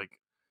teams, like.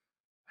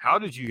 How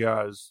did you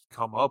guys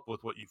come up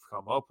with what you've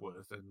come up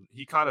with? And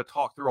he kind of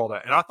talked through all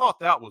that. And I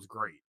thought that was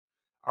great.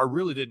 I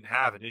really didn't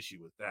have an issue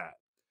with that.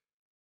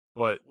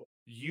 But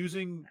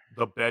using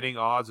the betting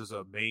odds as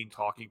a main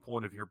talking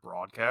point of your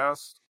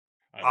broadcast,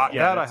 I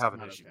that I that's have an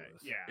not issue okay.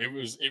 with. Yeah.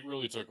 It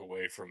really took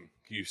away from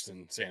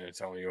Houston, San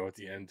Antonio at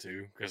the end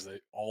too, because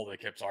all they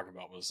kept talking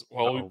about was,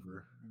 well,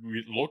 Over.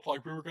 we looked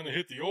like we were going to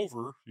hit the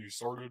over. You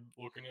started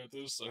looking at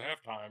this at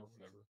halftime or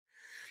whatever,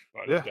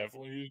 but Yeah.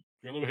 definitely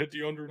going to hit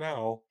the under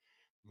now.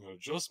 Gonna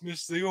just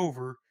miss the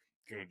over.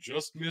 Gonna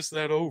just miss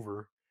that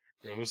over.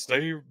 Gonna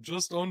stay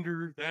just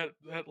under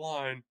that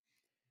line.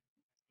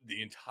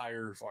 The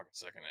entire fucking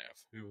second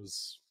half. It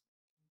was.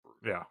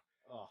 Yeah.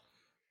 Oh.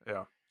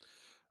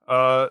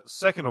 Yeah.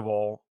 Second of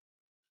all,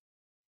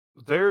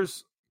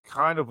 there's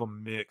kind of a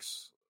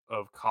mix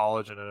of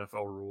college and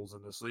NFL rules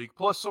in this league,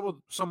 plus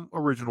some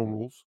original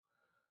rules.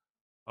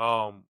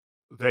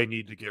 They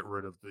need to get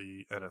rid of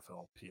the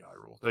NFL PI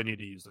rule. They need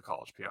to use the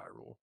college PI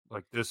rule.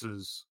 Like this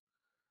is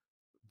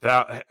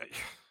that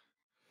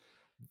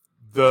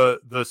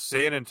the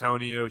San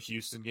Antonio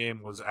Houston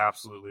game was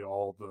absolutely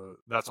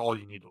that's all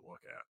you need to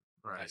look at.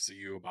 I Right. see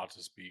you about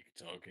to speak,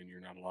 Doug, and you're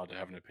not allowed to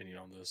have an opinion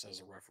on this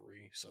as a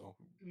referee. So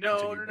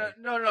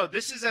No.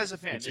 This is as a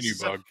fan. continue, This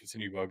is Bug.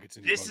 Continue, Bug.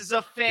 Continue. This Bug. is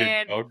a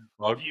fan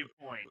Bug.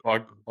 viewpoint.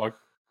 Bug. What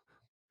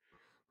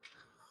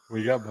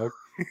you got, Bug?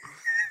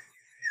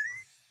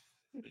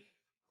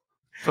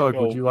 Tug,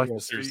 No, would you like no,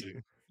 to seriously.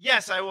 speak?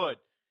 Yes, I would.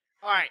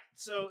 All right.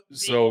 So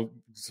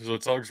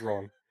Tug's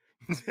wrong.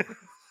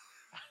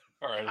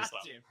 All right, God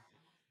stop. damn.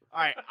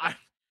 All right,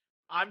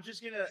 I'm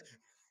just gonna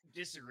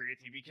disagree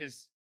with you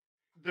because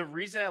the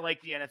reason I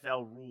like the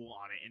NFL rule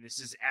on it, and this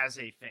is as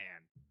a fan,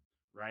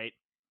 right,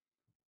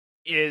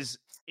 is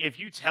if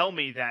you tell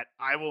me that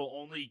I will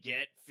only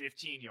get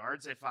 15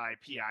 yards if I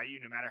PI you,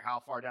 no matter how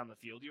far down the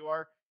field you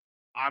are,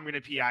 I'm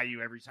gonna PI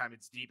you every time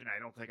it's deep, and I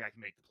don't think I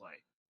can make the play.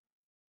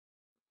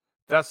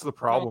 That's the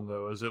problem,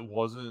 though, is it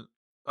wasn't.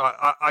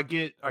 I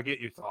get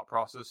your thought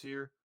process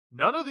here.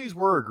 None of these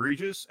were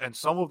egregious, and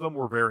some of them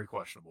were very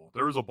questionable.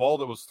 There was a ball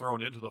that was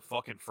thrown into the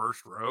fucking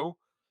first row,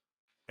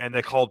 and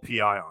they called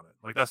PI on it.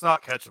 Like, that's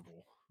not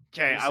catchable.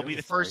 Okay, Here's I'll the be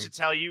other the first thing. to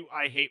tell you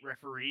I hate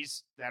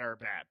referees that are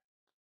bad.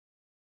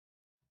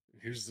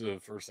 Here's the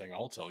first thing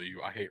I'll tell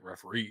you: I hate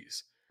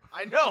referees.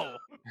 I know.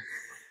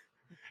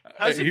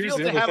 How does it Here's feel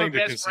the to other have a thing to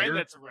best friend consider.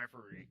 that's a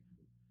referee?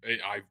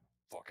 I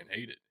fucking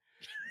hate it.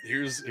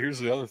 Here's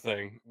the other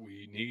thing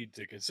we need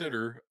to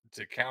consider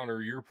to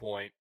counter your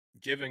point.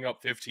 Giving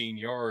up 15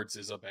 yards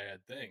is a bad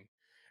thing,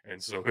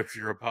 and so if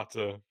you're about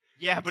to,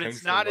 Yeah, but it's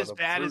intentionally not let as up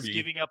bad as 30,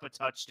 giving up a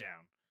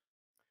touchdown.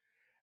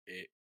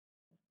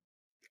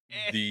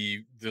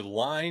 the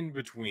line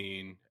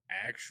between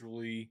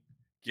actually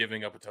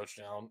giving up a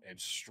touchdown and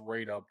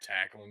straight up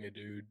tackling a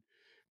dude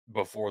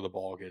before the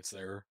ball gets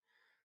there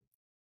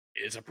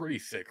is a pretty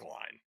thick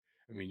line.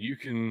 I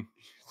mean,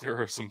 there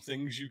are some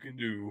things you can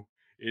do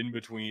in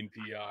between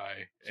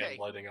PI and Okay.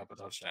 letting up a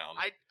touchdown.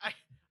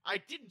 I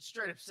didn't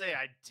straight up say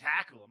I'd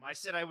tackle him. I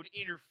said I would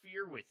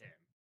interfere with him.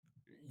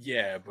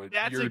 Yeah, but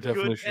That's your a good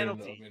definition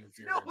penalty. of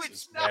interference No, is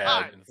it's bad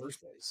not. in the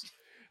first place.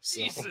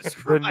 So, Jesus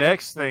The Christ.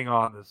 next thing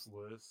on this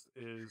list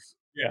is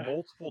Yeah.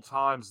 multiple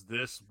times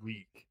this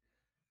week,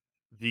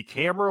 the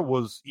camera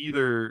was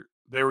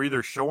they were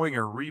either showing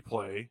a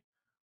replay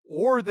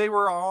or they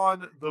were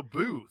on the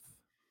booth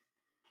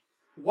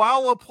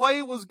while a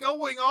play was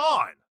going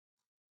on.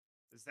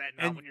 Is that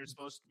not And- when you're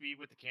supposed to be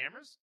with the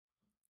cameras?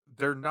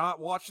 They're not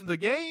watching the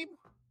game.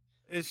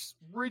 It's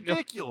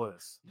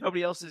ridiculous.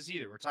 Nobody else is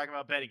either. We're talking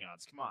about betting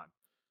odds. Come on.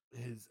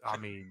 I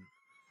mean,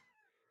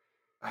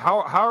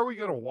 how are we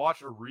going to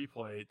watch a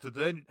replay to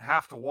then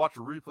have to watch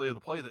a replay of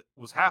the play that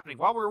was happening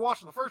while we were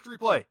watching the first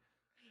replay?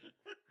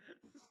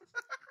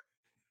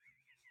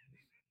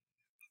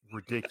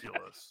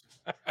 Ridiculous.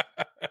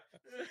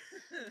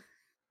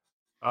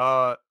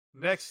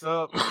 Next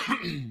up,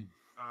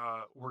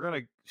 we're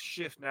gonna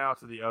shift now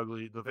to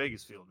the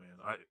Vegas field,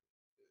 man.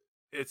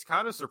 It's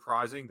kind of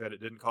surprising that it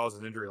didn't cause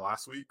an injury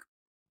last week.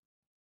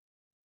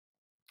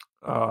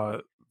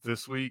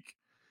 This week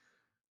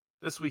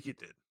it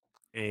did,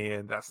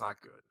 and that's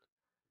not good.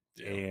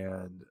 yeah.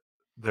 And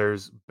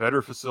there's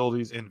better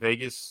facilities in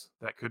Vegas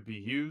that could be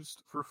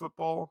used for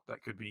football,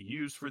 that could be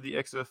used for the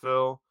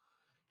XFL.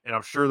 And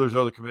I'm sure there's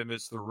other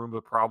commitments the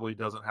Roomba probably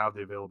doesn't have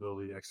the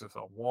availability the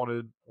XFL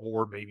wanted,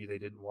 or maybe they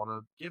didn't want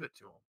to give it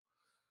to them.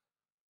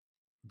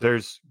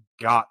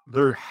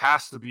 There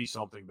has to be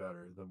something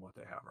better than what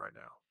they have right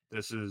now.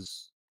 This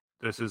is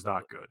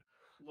not good.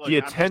 Look, The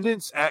I'm just-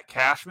 attendance at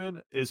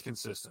Cashman is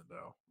consistent,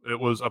 though. It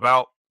was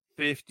about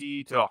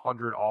 50 to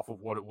 100 off of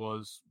what it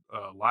was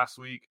last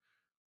week.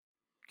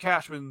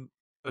 Cashman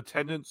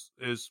attendance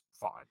is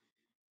fine.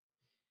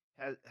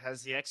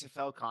 Has the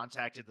XFL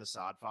contacted the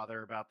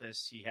Sodfather about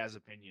this? He has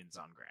opinions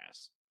on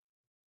grass.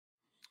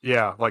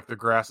 Yeah, like the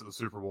grass at the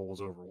Super Bowl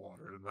was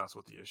overwatered, and that's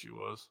what the issue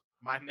was.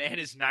 My man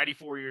is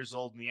 94 years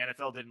old, and the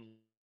NFL didn't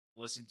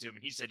listen to him.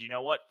 And he said, "You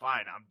know what?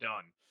 Fine, I'm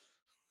done."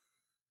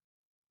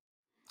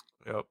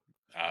 Yep.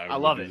 I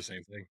love would do it. the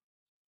same thing.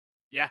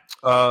 Yeah.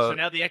 So Uh,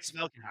 now the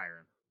XFL can hire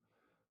him.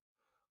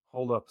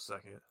 hold up a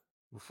second.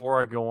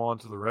 Before I go on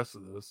to the rest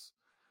of this,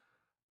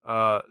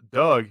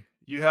 Doug,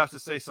 you have to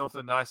say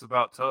something nice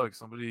about Tug.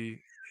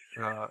 Somebody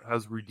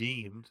has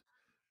redeemed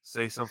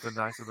Say something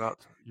nice about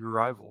your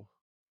rival.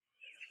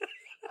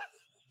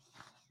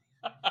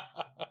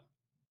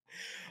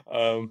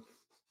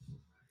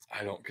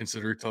 I don't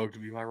consider Tug to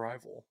be my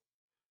rival.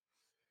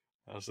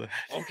 How's that?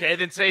 Okay,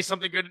 then say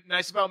something good,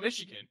 nice about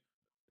Michigan.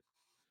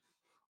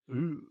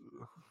 Ooh.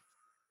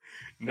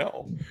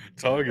 No,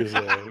 Tug is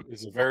a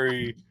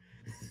very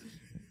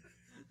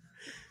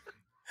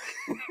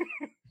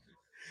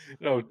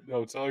no.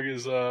 Tug's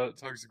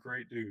a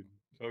great dude.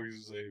 Tug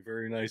is a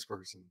very nice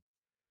person.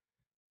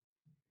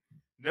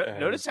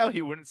 Notice how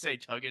he wouldn't say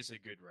Tug is a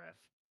good ref.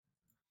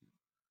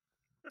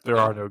 There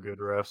are no good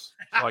refs,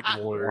 like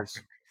lawyers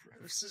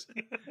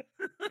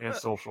and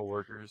social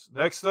workers.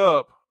 Next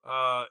up,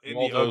 in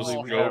all the those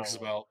ugly, jokes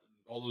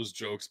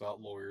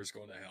about lawyers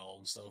going to hell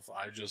and stuff.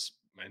 I just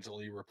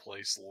mentally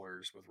replace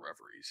lawyers with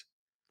referees.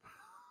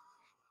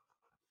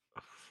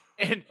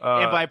 And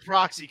by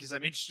proxy, because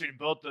I'm interested in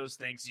both those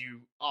things,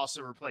 you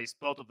also replace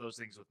both of those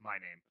things with my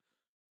name.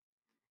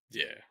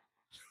 Yeah.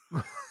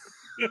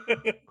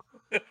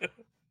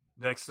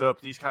 Next up,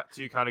 these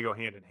two kind of go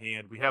hand in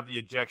hand. We have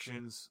the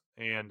ejections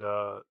and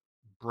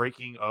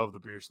breaking of the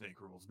beer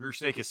snake rules. Beer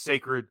snake is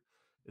sacred.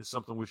 It's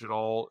something we should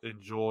all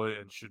enjoy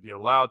and should be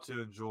allowed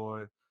to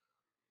enjoy.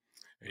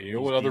 And you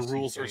know what other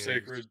rules are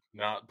sacred?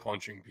 Not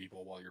punching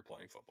people while you're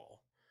playing football.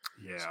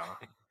 Yeah.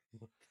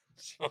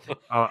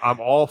 I'm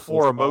all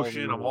for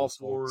emotion. I'm all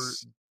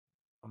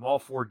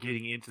for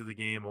getting into the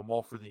game. I'm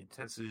all for the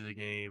intensity of the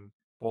game,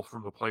 both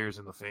from the players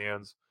and the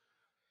fans.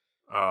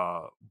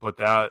 But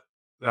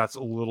that's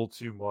a little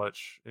too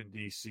much in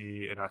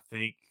DC, and I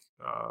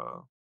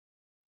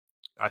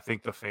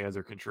think the fans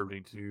are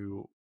contributing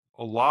to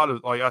a lot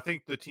of I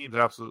think the team's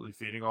absolutely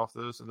feeding off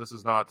this, and this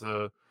is not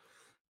to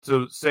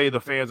say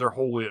the fans are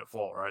wholly at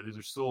fault, right? These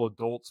are still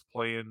adults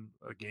playing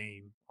a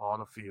game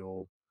on a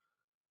field,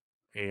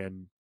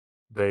 and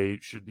they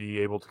should be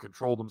able to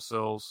control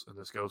themselves, and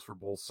this goes for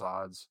both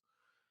sides.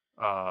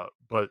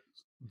 But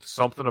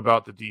something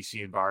about the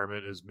DC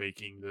environment is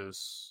making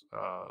this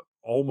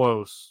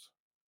almost,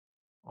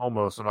 I'm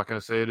not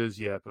going to say it is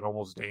yet, but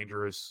almost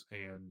dangerous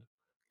and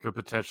could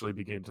potentially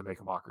begin to make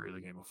a mockery of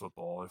the game of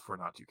football if we're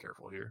not too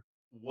careful here.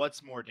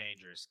 What's more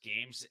dangerous,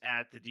 games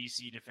at the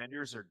DC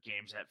Defenders or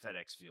games at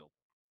FedEx Field?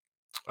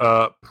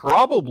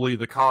 Probably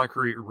the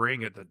concrete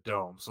ring at the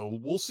Dome. So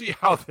we'll see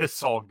how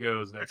this all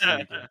goes next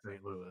week in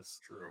St. Louis.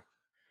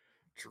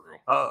 True.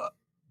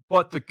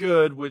 But the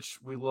good, which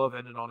we love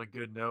ending on a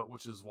good note,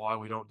 which is why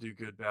we don't do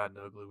good, bad, and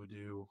ugly. We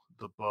do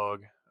the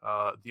bug.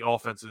 The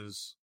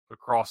offenses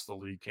across the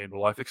league came to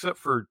life, except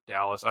for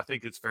Dallas. I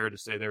think it's fair to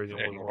say they're the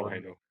only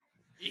one.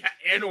 Yeah,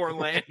 and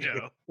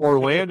Orlando.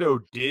 Orlando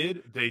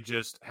did. They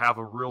just have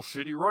a real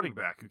shitty running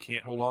back who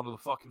can't hold on to the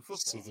fucking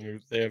football. So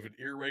they have an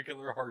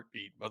irregular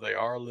heartbeat, but they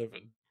are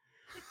living.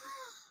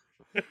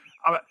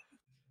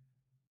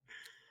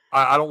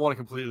 I don't want to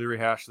completely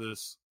rehash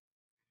this.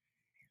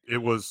 It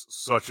was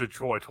such a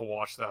joy to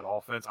watch that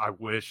offense. I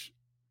wish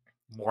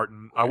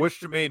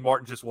Jermaine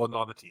Martin just wasn't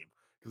on the team,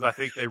 because I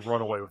think they run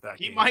away with that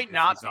game. He might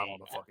not be. Not on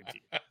the fucking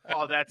team.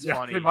 Oh, that's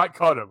funny. They might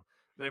cut him.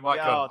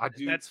 Cut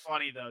him. That's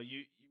funny though.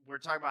 We're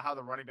talking about how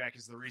the running back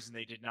is the reason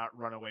they did not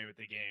run away with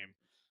the game.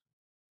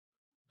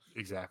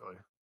 Exactly.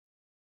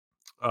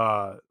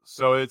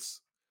 So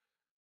it's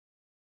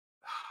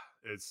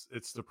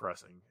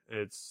depressing.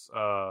 It's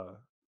that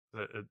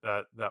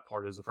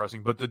part is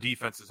depressing. But the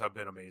defenses have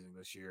been amazing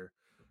this year,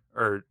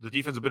 or the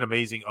defense have been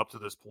amazing up to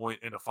this point,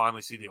 and to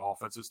finally see the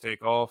offenses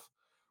take off,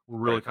 we're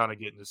really kind of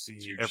getting to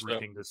see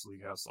everything this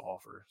league has to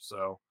offer.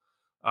 So,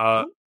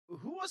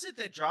 who was it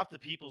that dropped the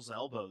people's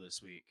elbow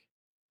this week?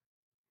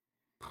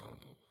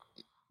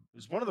 It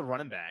was one of the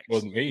running backs.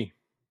 Wasn't me.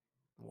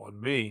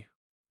 It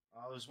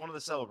was one of the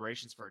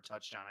celebrations for a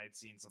touchdown. I had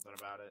seen something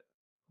about it.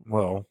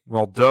 Well,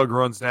 Doug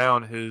runs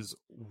down his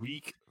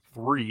week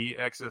 3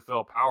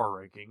 XFL power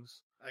rankings.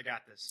 I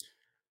got this.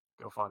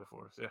 Go find it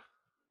for us.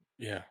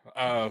 Yeah.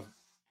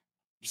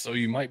 So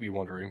you might be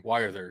wondering, why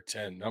are there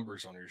 10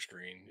 numbers on your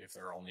screen if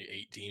there are only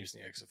 8 teams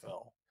in the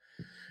XFL?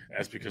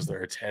 That's because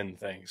there are 10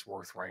 things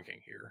worth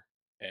ranking here.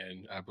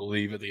 And I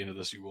believe at the end of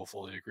this, you will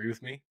fully agree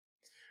with me.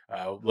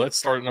 Let's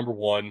start at number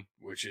 1,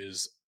 which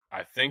is,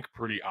 I think,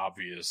 pretty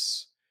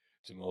obvious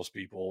to most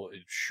people.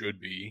 It should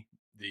be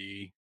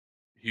the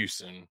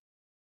Houston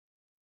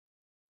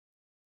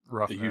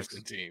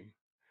team.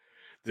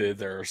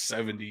 There are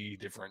 70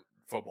 different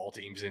football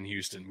teams in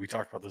Houston. We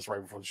talked about this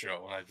right before the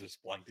show, and I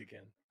just blanked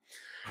again.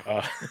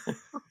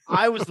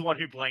 I was the one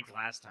who blanked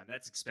last time.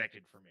 That's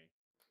expected for me.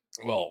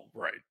 Well,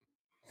 right.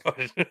 But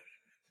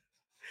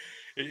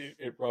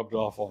it rubbed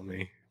off on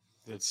me.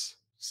 It's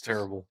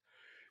terrible.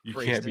 You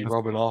can't be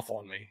rubbing off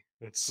on me.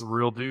 It's a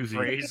real doozy.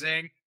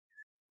 Phrasing.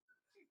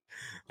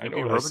 I know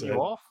what I said. You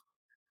off?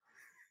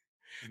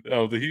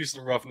 No, the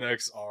Houston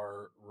Roughnecks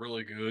are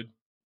really good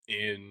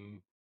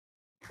in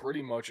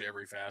pretty much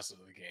every facet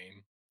of the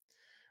game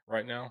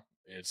right now.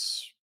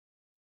 It's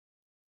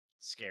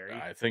scary.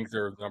 I think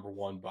they're number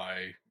 1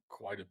 by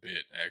quite a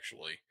bit,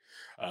 actually.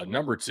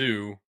 Number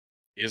 2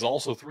 is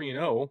also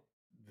 3-0.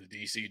 The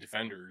DC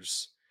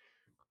Defenders.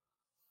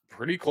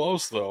 Pretty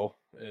close, though.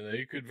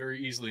 They could very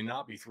easily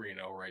not be 3-0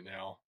 right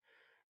now,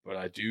 but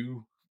I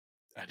do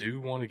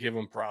want to give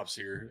them props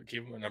here.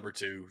 Give them a number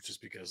 2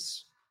 just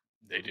because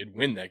they did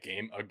win that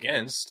game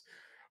against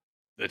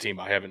the team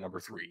I have at number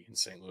 3 in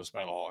St. Louis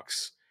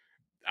Battlehawks.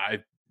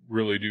 I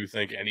really do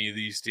think any of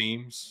these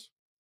teams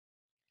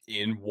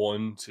in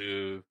 1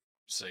 to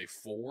say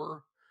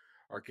 4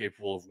 are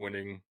capable of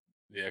winning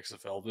the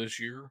XFL this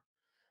year.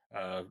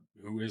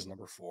 Who is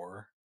number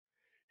 4?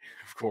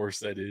 Of course,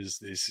 that is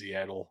the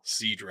Seattle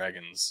Sea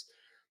Dragons,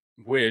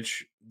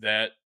 which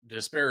that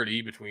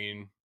disparity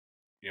between,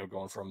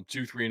 going from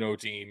 2-3-0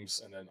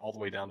 teams and then all the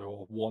way down to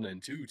a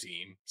 1-2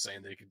 team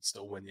saying they could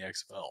still win the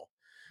XFL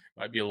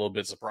might be a little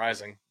bit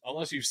surprising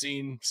unless you've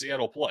seen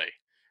Seattle play,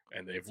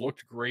 and they've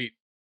looked great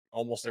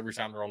almost every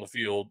time they're on the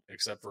field,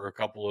 except for a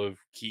couple of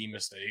key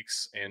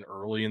mistakes. And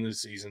early in the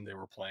season, they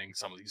were playing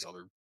some of these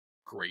other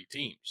great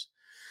teams.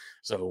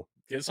 So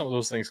get some of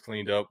those things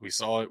cleaned up. We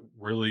saw it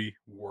really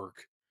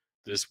work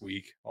this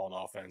week on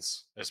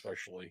offense,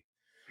 especially.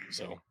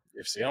 So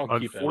if Seattle can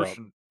keep that up.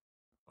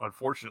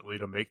 Unfortunately,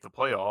 to make the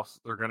playoffs,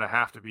 they're going to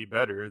have to be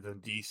better than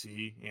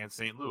DC and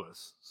St.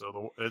 Louis.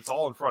 So it's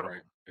all in front of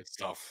them. It's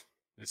tough.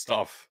 It's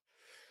tough.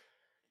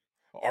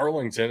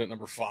 Arlington at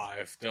number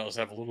 5 does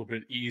have a little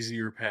bit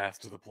easier path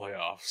to the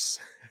playoffs.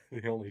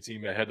 The only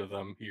team ahead of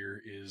them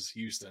here is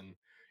Houston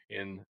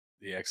in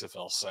the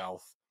XFL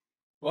South.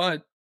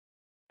 But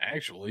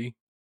actually,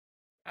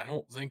 I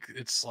don't think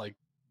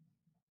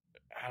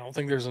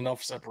there's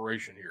enough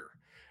separation here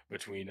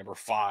between number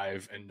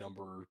 5 and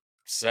number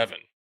 7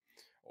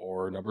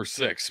 or number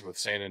 6 with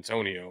San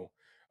Antonio.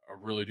 I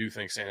really do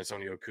think San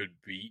Antonio could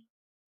beat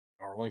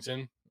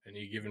Arlington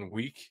any given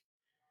week.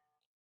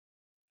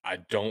 I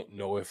don't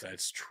know if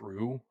that's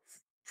true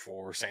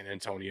for San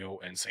Antonio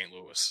and St.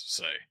 Louis,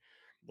 say.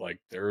 Like,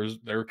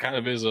 there kind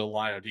of is a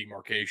line of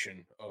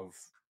demarcation of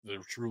the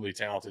truly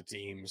talented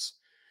teams.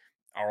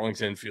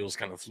 Arlington feels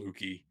kind of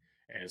fluky,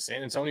 and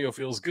San Antonio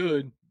feels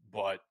good,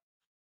 but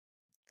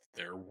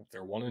they're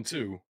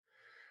 1-2.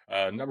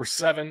 Number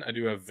 7, I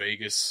do have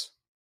Vegas.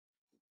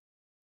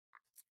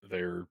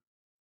 They're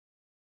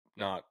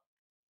not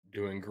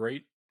doing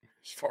great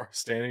as far as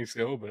standings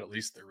go, but at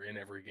least they're in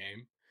every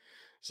game.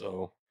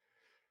 So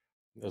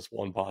that's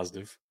one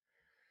positive.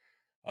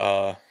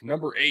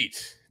 Number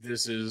 8,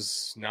 this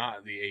is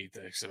not the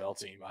 8th XFL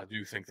team. I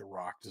do think The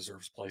Rock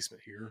deserves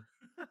placement here.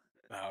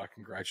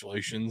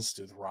 Congratulations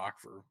to The Rock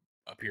for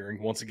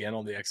appearing once again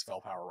on the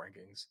XFL Power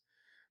Rankings,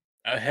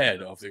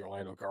 ahead of the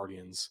Orlando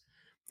Guardians,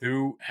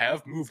 who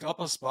have moved up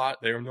a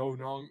spot. They are no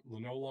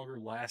longer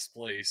last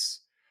place.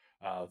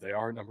 They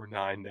are number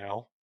 9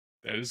 now.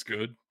 That is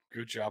good.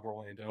 Good job,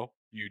 Orlando.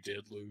 You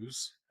did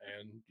lose,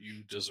 and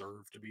you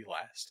deserve to be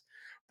last.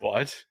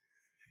 But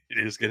it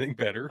is getting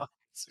better.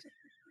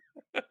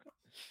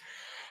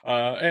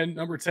 And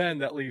number 10,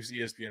 that leaves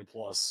ESPN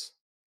Plus,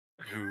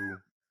 who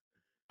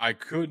I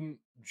couldn't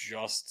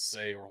just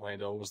say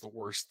Orlando was the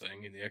worst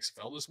thing in the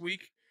XFL this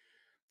week.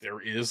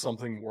 There is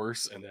something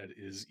worse, and that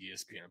is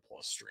ESPN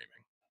Plus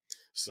streaming.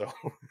 So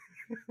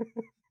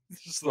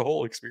just the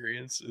whole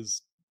experience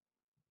is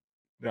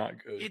not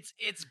good.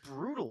 It's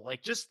brutal.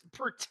 Like, just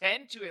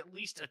pretend to at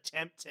least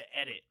attempt to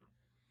edit.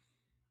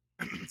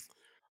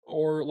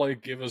 Or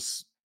like give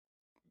us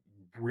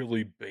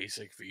really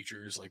basic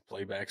features like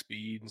playback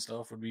speed and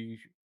stuff would be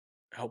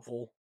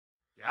helpful.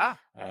 Yeah.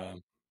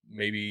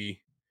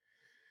 Maybe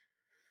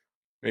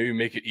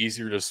make it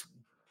easier to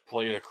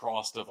play it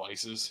across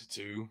devices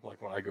too.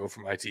 Like when I go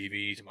from my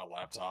TV to my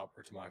laptop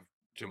or to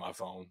my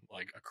phone,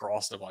 like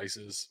across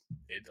devices,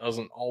 it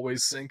doesn't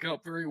always sync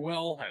up very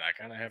well, and I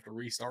kind of have to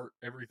restart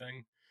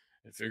everything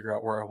and figure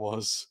out where I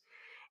was.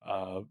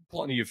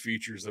 Plenty of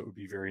features that would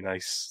be very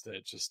nice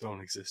that just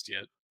don't exist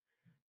yet.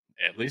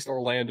 At least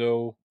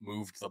Orlando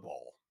moved the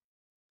ball.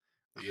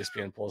 The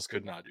ESPN Plus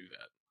could not do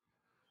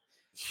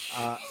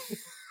that.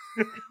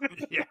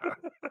 Yeah.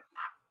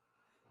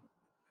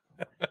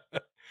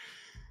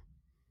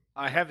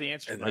 I have the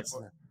answer. And that's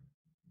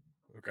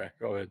okay.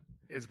 Go ahead.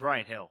 It's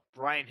Brian Hill.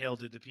 Brian Hill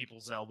did the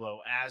people's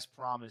elbow as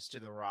promised to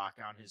The Rock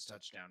on his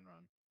touchdown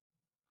run.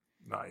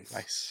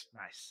 Nice.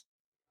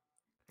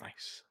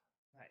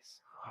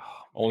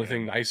 Oh, only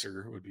thing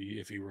nicer would be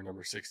if he were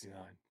number 69,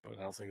 but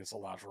I don't think that's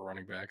allowed for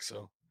running back.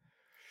 So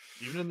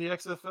even in the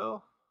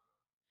XFL,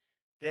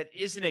 that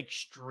is an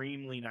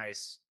extremely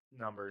nice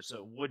number, so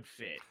it would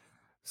fit.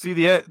 See,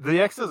 the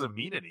X doesn't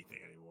mean anything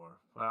anymore.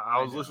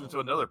 I was listening to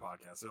another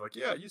podcast. They're like,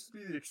 yeah, it used to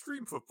be the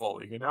Extreme Football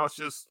League, and now it's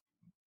just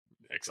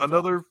XFL.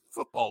 Another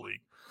football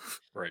league.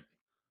 Right.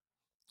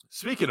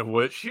 Speaking of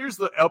which, here's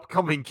the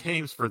upcoming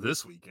games for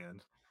this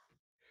weekend.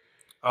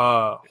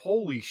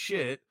 Holy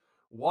shit.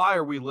 Why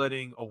are we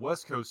letting a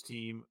West Coast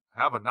team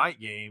have a night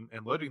game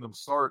and letting them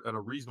start at a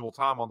reasonable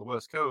time on the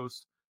West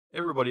Coast?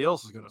 Everybody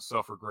else is going to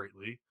suffer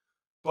greatly.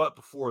 But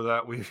before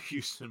that, we have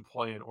Houston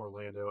playing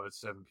Orlando at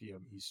 7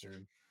 p.m.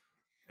 Eastern.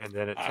 And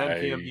then at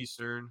 10 p.m.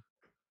 Eastern.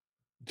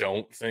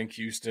 Don't think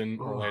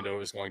Houston-Orlando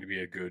is going to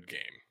be a good game.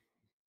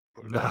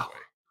 Put it that way.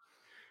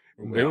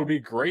 No. It would be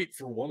great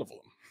for one of them.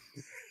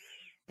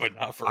 but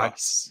not for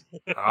us.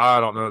 I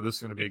don't know if this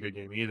is going to be a good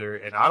game either,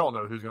 and I don't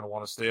know who's going to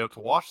want to stay up to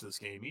watch this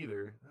game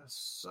either. That's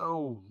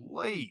so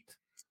late.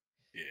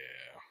 Yeah.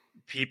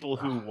 People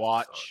who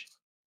watch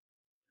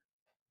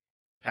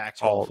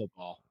Pac-12 I'll-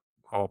 football.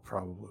 I'll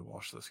probably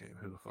watch this game.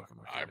 Who the fuck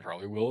am I I kidding?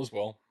 probably will as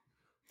well.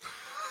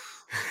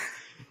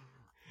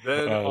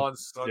 Then Uh, on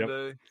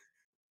Sunday,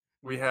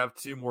 we have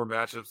two more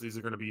matchups. These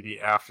are going to be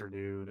the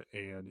afternoon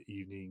and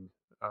evening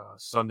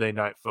Sunday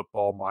night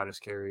football minus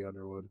Carrie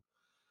Underwood.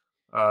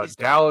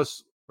 Arlington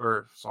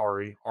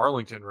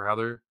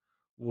rather,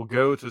 will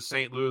go to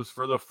St. Louis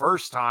for the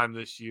first time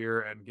this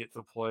year and get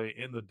to play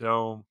in the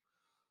Dome.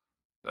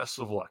 Best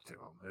of luck to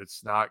them.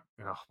 It's not,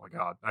 oh my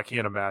God, I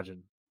can't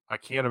imagine. I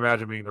can't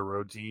imagine being the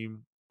road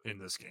team in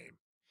this game.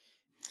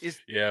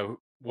 Yeah.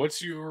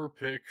 What's your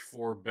pick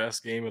for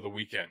best game of the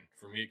weekend?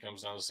 For me, it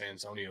comes down to San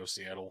Antonio,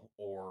 Seattle,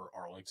 or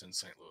Arlington,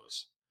 St.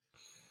 Louis.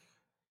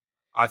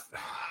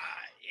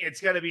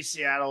 It's going to be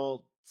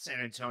Seattle,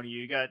 San Antonio.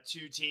 You got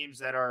two teams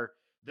they're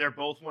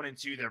both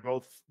 1-2. They're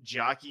both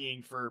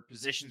jockeying for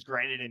positions,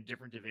 granted in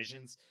different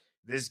divisions.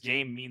 This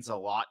game means a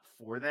lot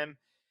for them.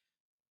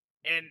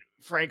 And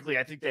frankly,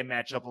 I think they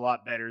match up a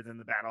lot better than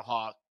the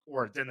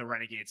than the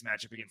Renegades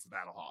match up against the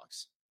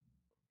Battlehawks.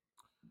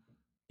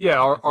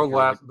 Yeah,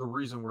 the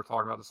reason we're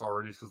talking about this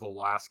already is because the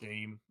last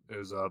game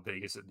is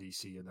Vegas at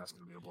DC, and that's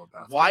going to be a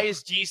bloodbath. Why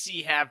does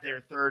DC have their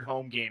third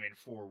home game in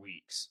 4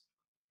 weeks?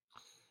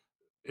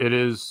 It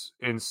is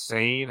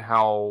insane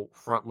how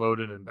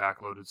front-loaded and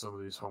back-loaded some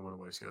of these home and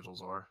away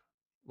schedules are.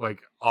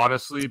 Like,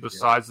 honestly,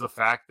 besides the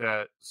fact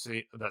that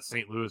St.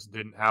 Louis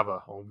didn't have a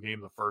home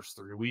game the first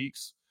 3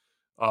 weeks,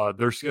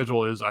 their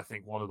schedule is, I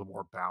think, one of the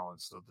more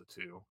balanced of the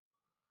two.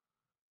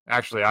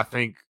 Actually, of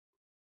the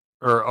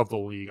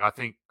league. I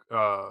think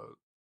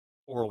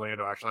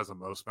Orlando actually has the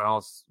most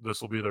balance.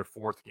 This will be their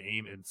fourth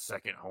game and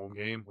second home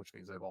game, which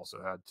means they've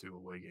also had 2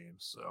 away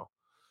games. So,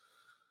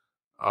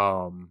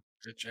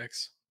 It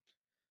checks.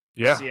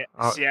 yeah,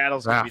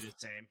 Seattle's going to be the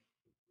same.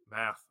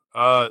 Math.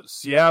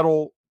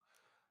 Seattle.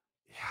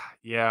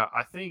 Yeah,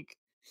 I think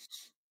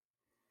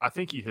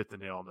you hit the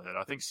nail on the head.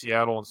 I think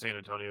Seattle and San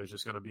Antonio is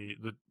just going to be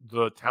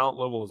the talent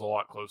level is a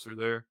lot closer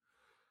there.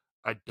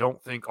 I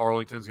don't think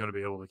Arlington's going to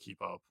be able to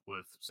keep up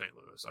with St.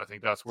 Louis. I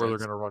think that's where they're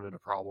going to run into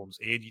problems.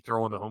 And you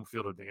throw in the home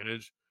field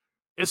advantage.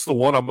 It's the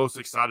one I'm most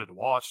excited to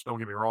watch. Don't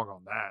get me wrong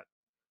on that.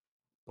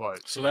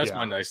 But so that's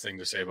my nice thing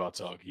to say about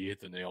Tug. He hit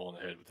the nail on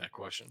the head with that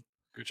question.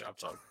 Good job,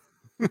 Tug.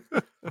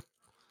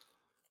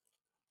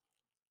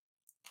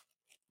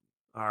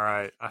 All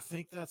right. I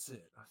think that's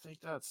it. I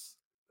think that's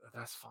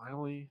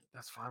finally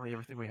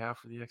everything we have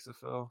for the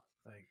XFL.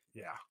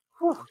 Yeah.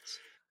 I'm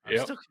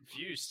still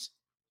confused.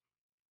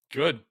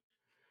 Good.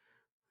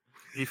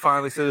 He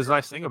finally said his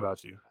nice thing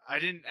about you. I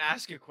didn't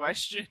ask a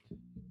question.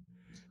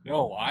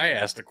 No, I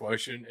asked a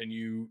question and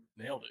you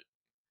nailed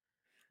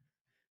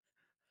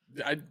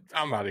it.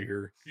 I'm out of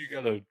here. You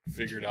got to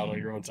figure it out on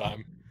your own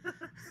time.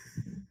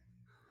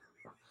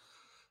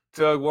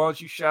 Doug, why don't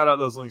you shout out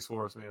those links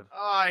for us, man?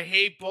 Oh, I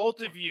hate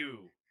both of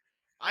you.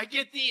 I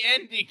get the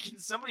ending. Can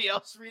somebody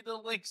else read the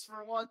links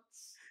for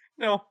once?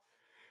 No,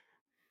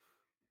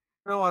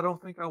 I don't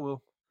think I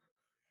will.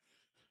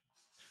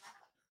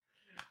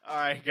 All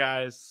right,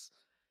 guys.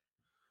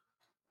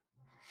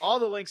 All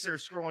the links are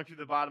scrolling through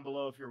the bottom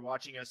below if you're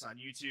watching us on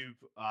YouTube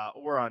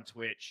or on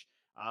Twitch.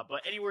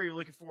 But anywhere you're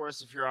looking for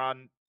us, if you're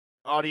on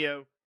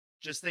audio,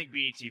 just think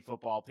BET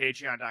Football.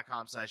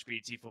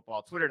 Patreon.com/BET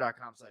Football.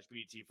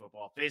 Twitter.com/BET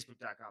Football.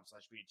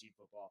 Facebook.com/BET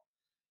Football.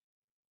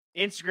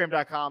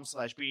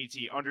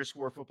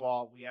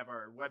 Instagram.com/BET_football. We have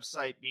our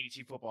website,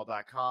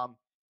 BETfootball.com.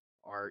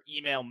 Our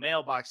email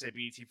mailbox at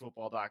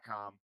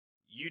BETfootball.com.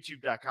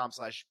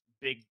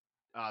 YouTube.com/big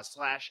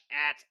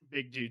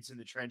 @Big Dudes in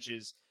the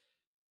Trenches.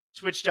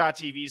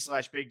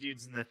 Twitch.tv/Big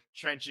Dudes in the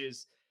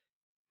Trenches.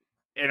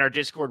 And our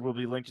Discord will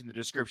be linked in the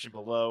description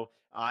below.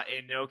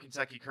 And no,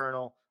 Kentucky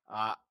Colonel,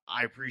 I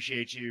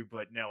appreciate you,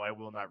 but no, I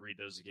will not read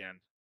those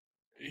again.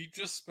 he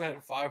just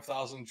spent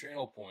 5,000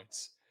 channel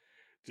points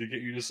to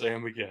get you to say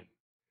them again.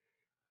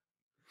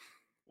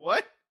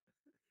 What?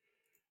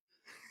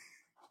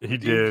 He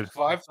did.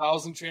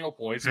 5,000 channel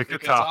points. Pick a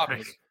Pick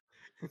topic.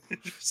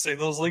 Say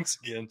those links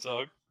again,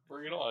 Tug.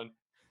 Bring it on.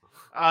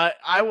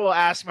 I will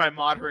ask my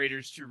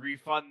moderators to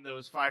refund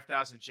those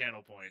 5,000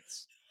 channel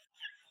points.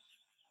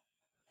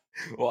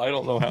 Well, I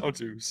don't know how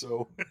to,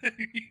 so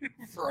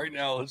for right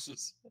now, let's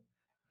just.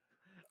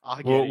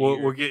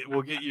 We'll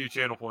get you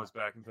channel points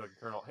back in Kentucky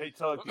Colonel. Hey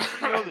Tug, did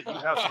you know that you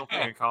have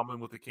something in common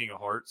with the King of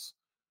Hearts?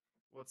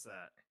 What's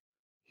that?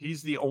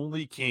 He's the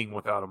only king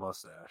without a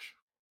mustache.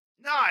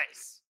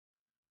 Nice.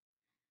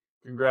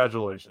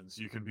 Congratulations,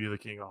 you can be the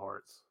King of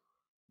Hearts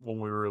when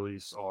we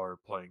release our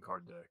playing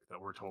card deck that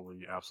we're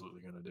totally,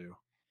 absolutely going to do.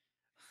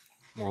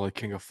 More like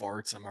King of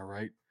Farts, am I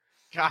right?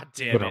 God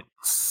damn it.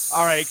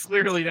 All right,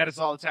 clearly that is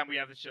all the time we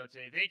have for the show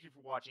today. Thank you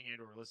for watching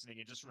and or listening,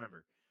 and just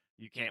remember,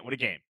 you can't win a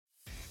game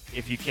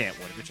if you can't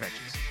win in the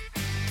trenches.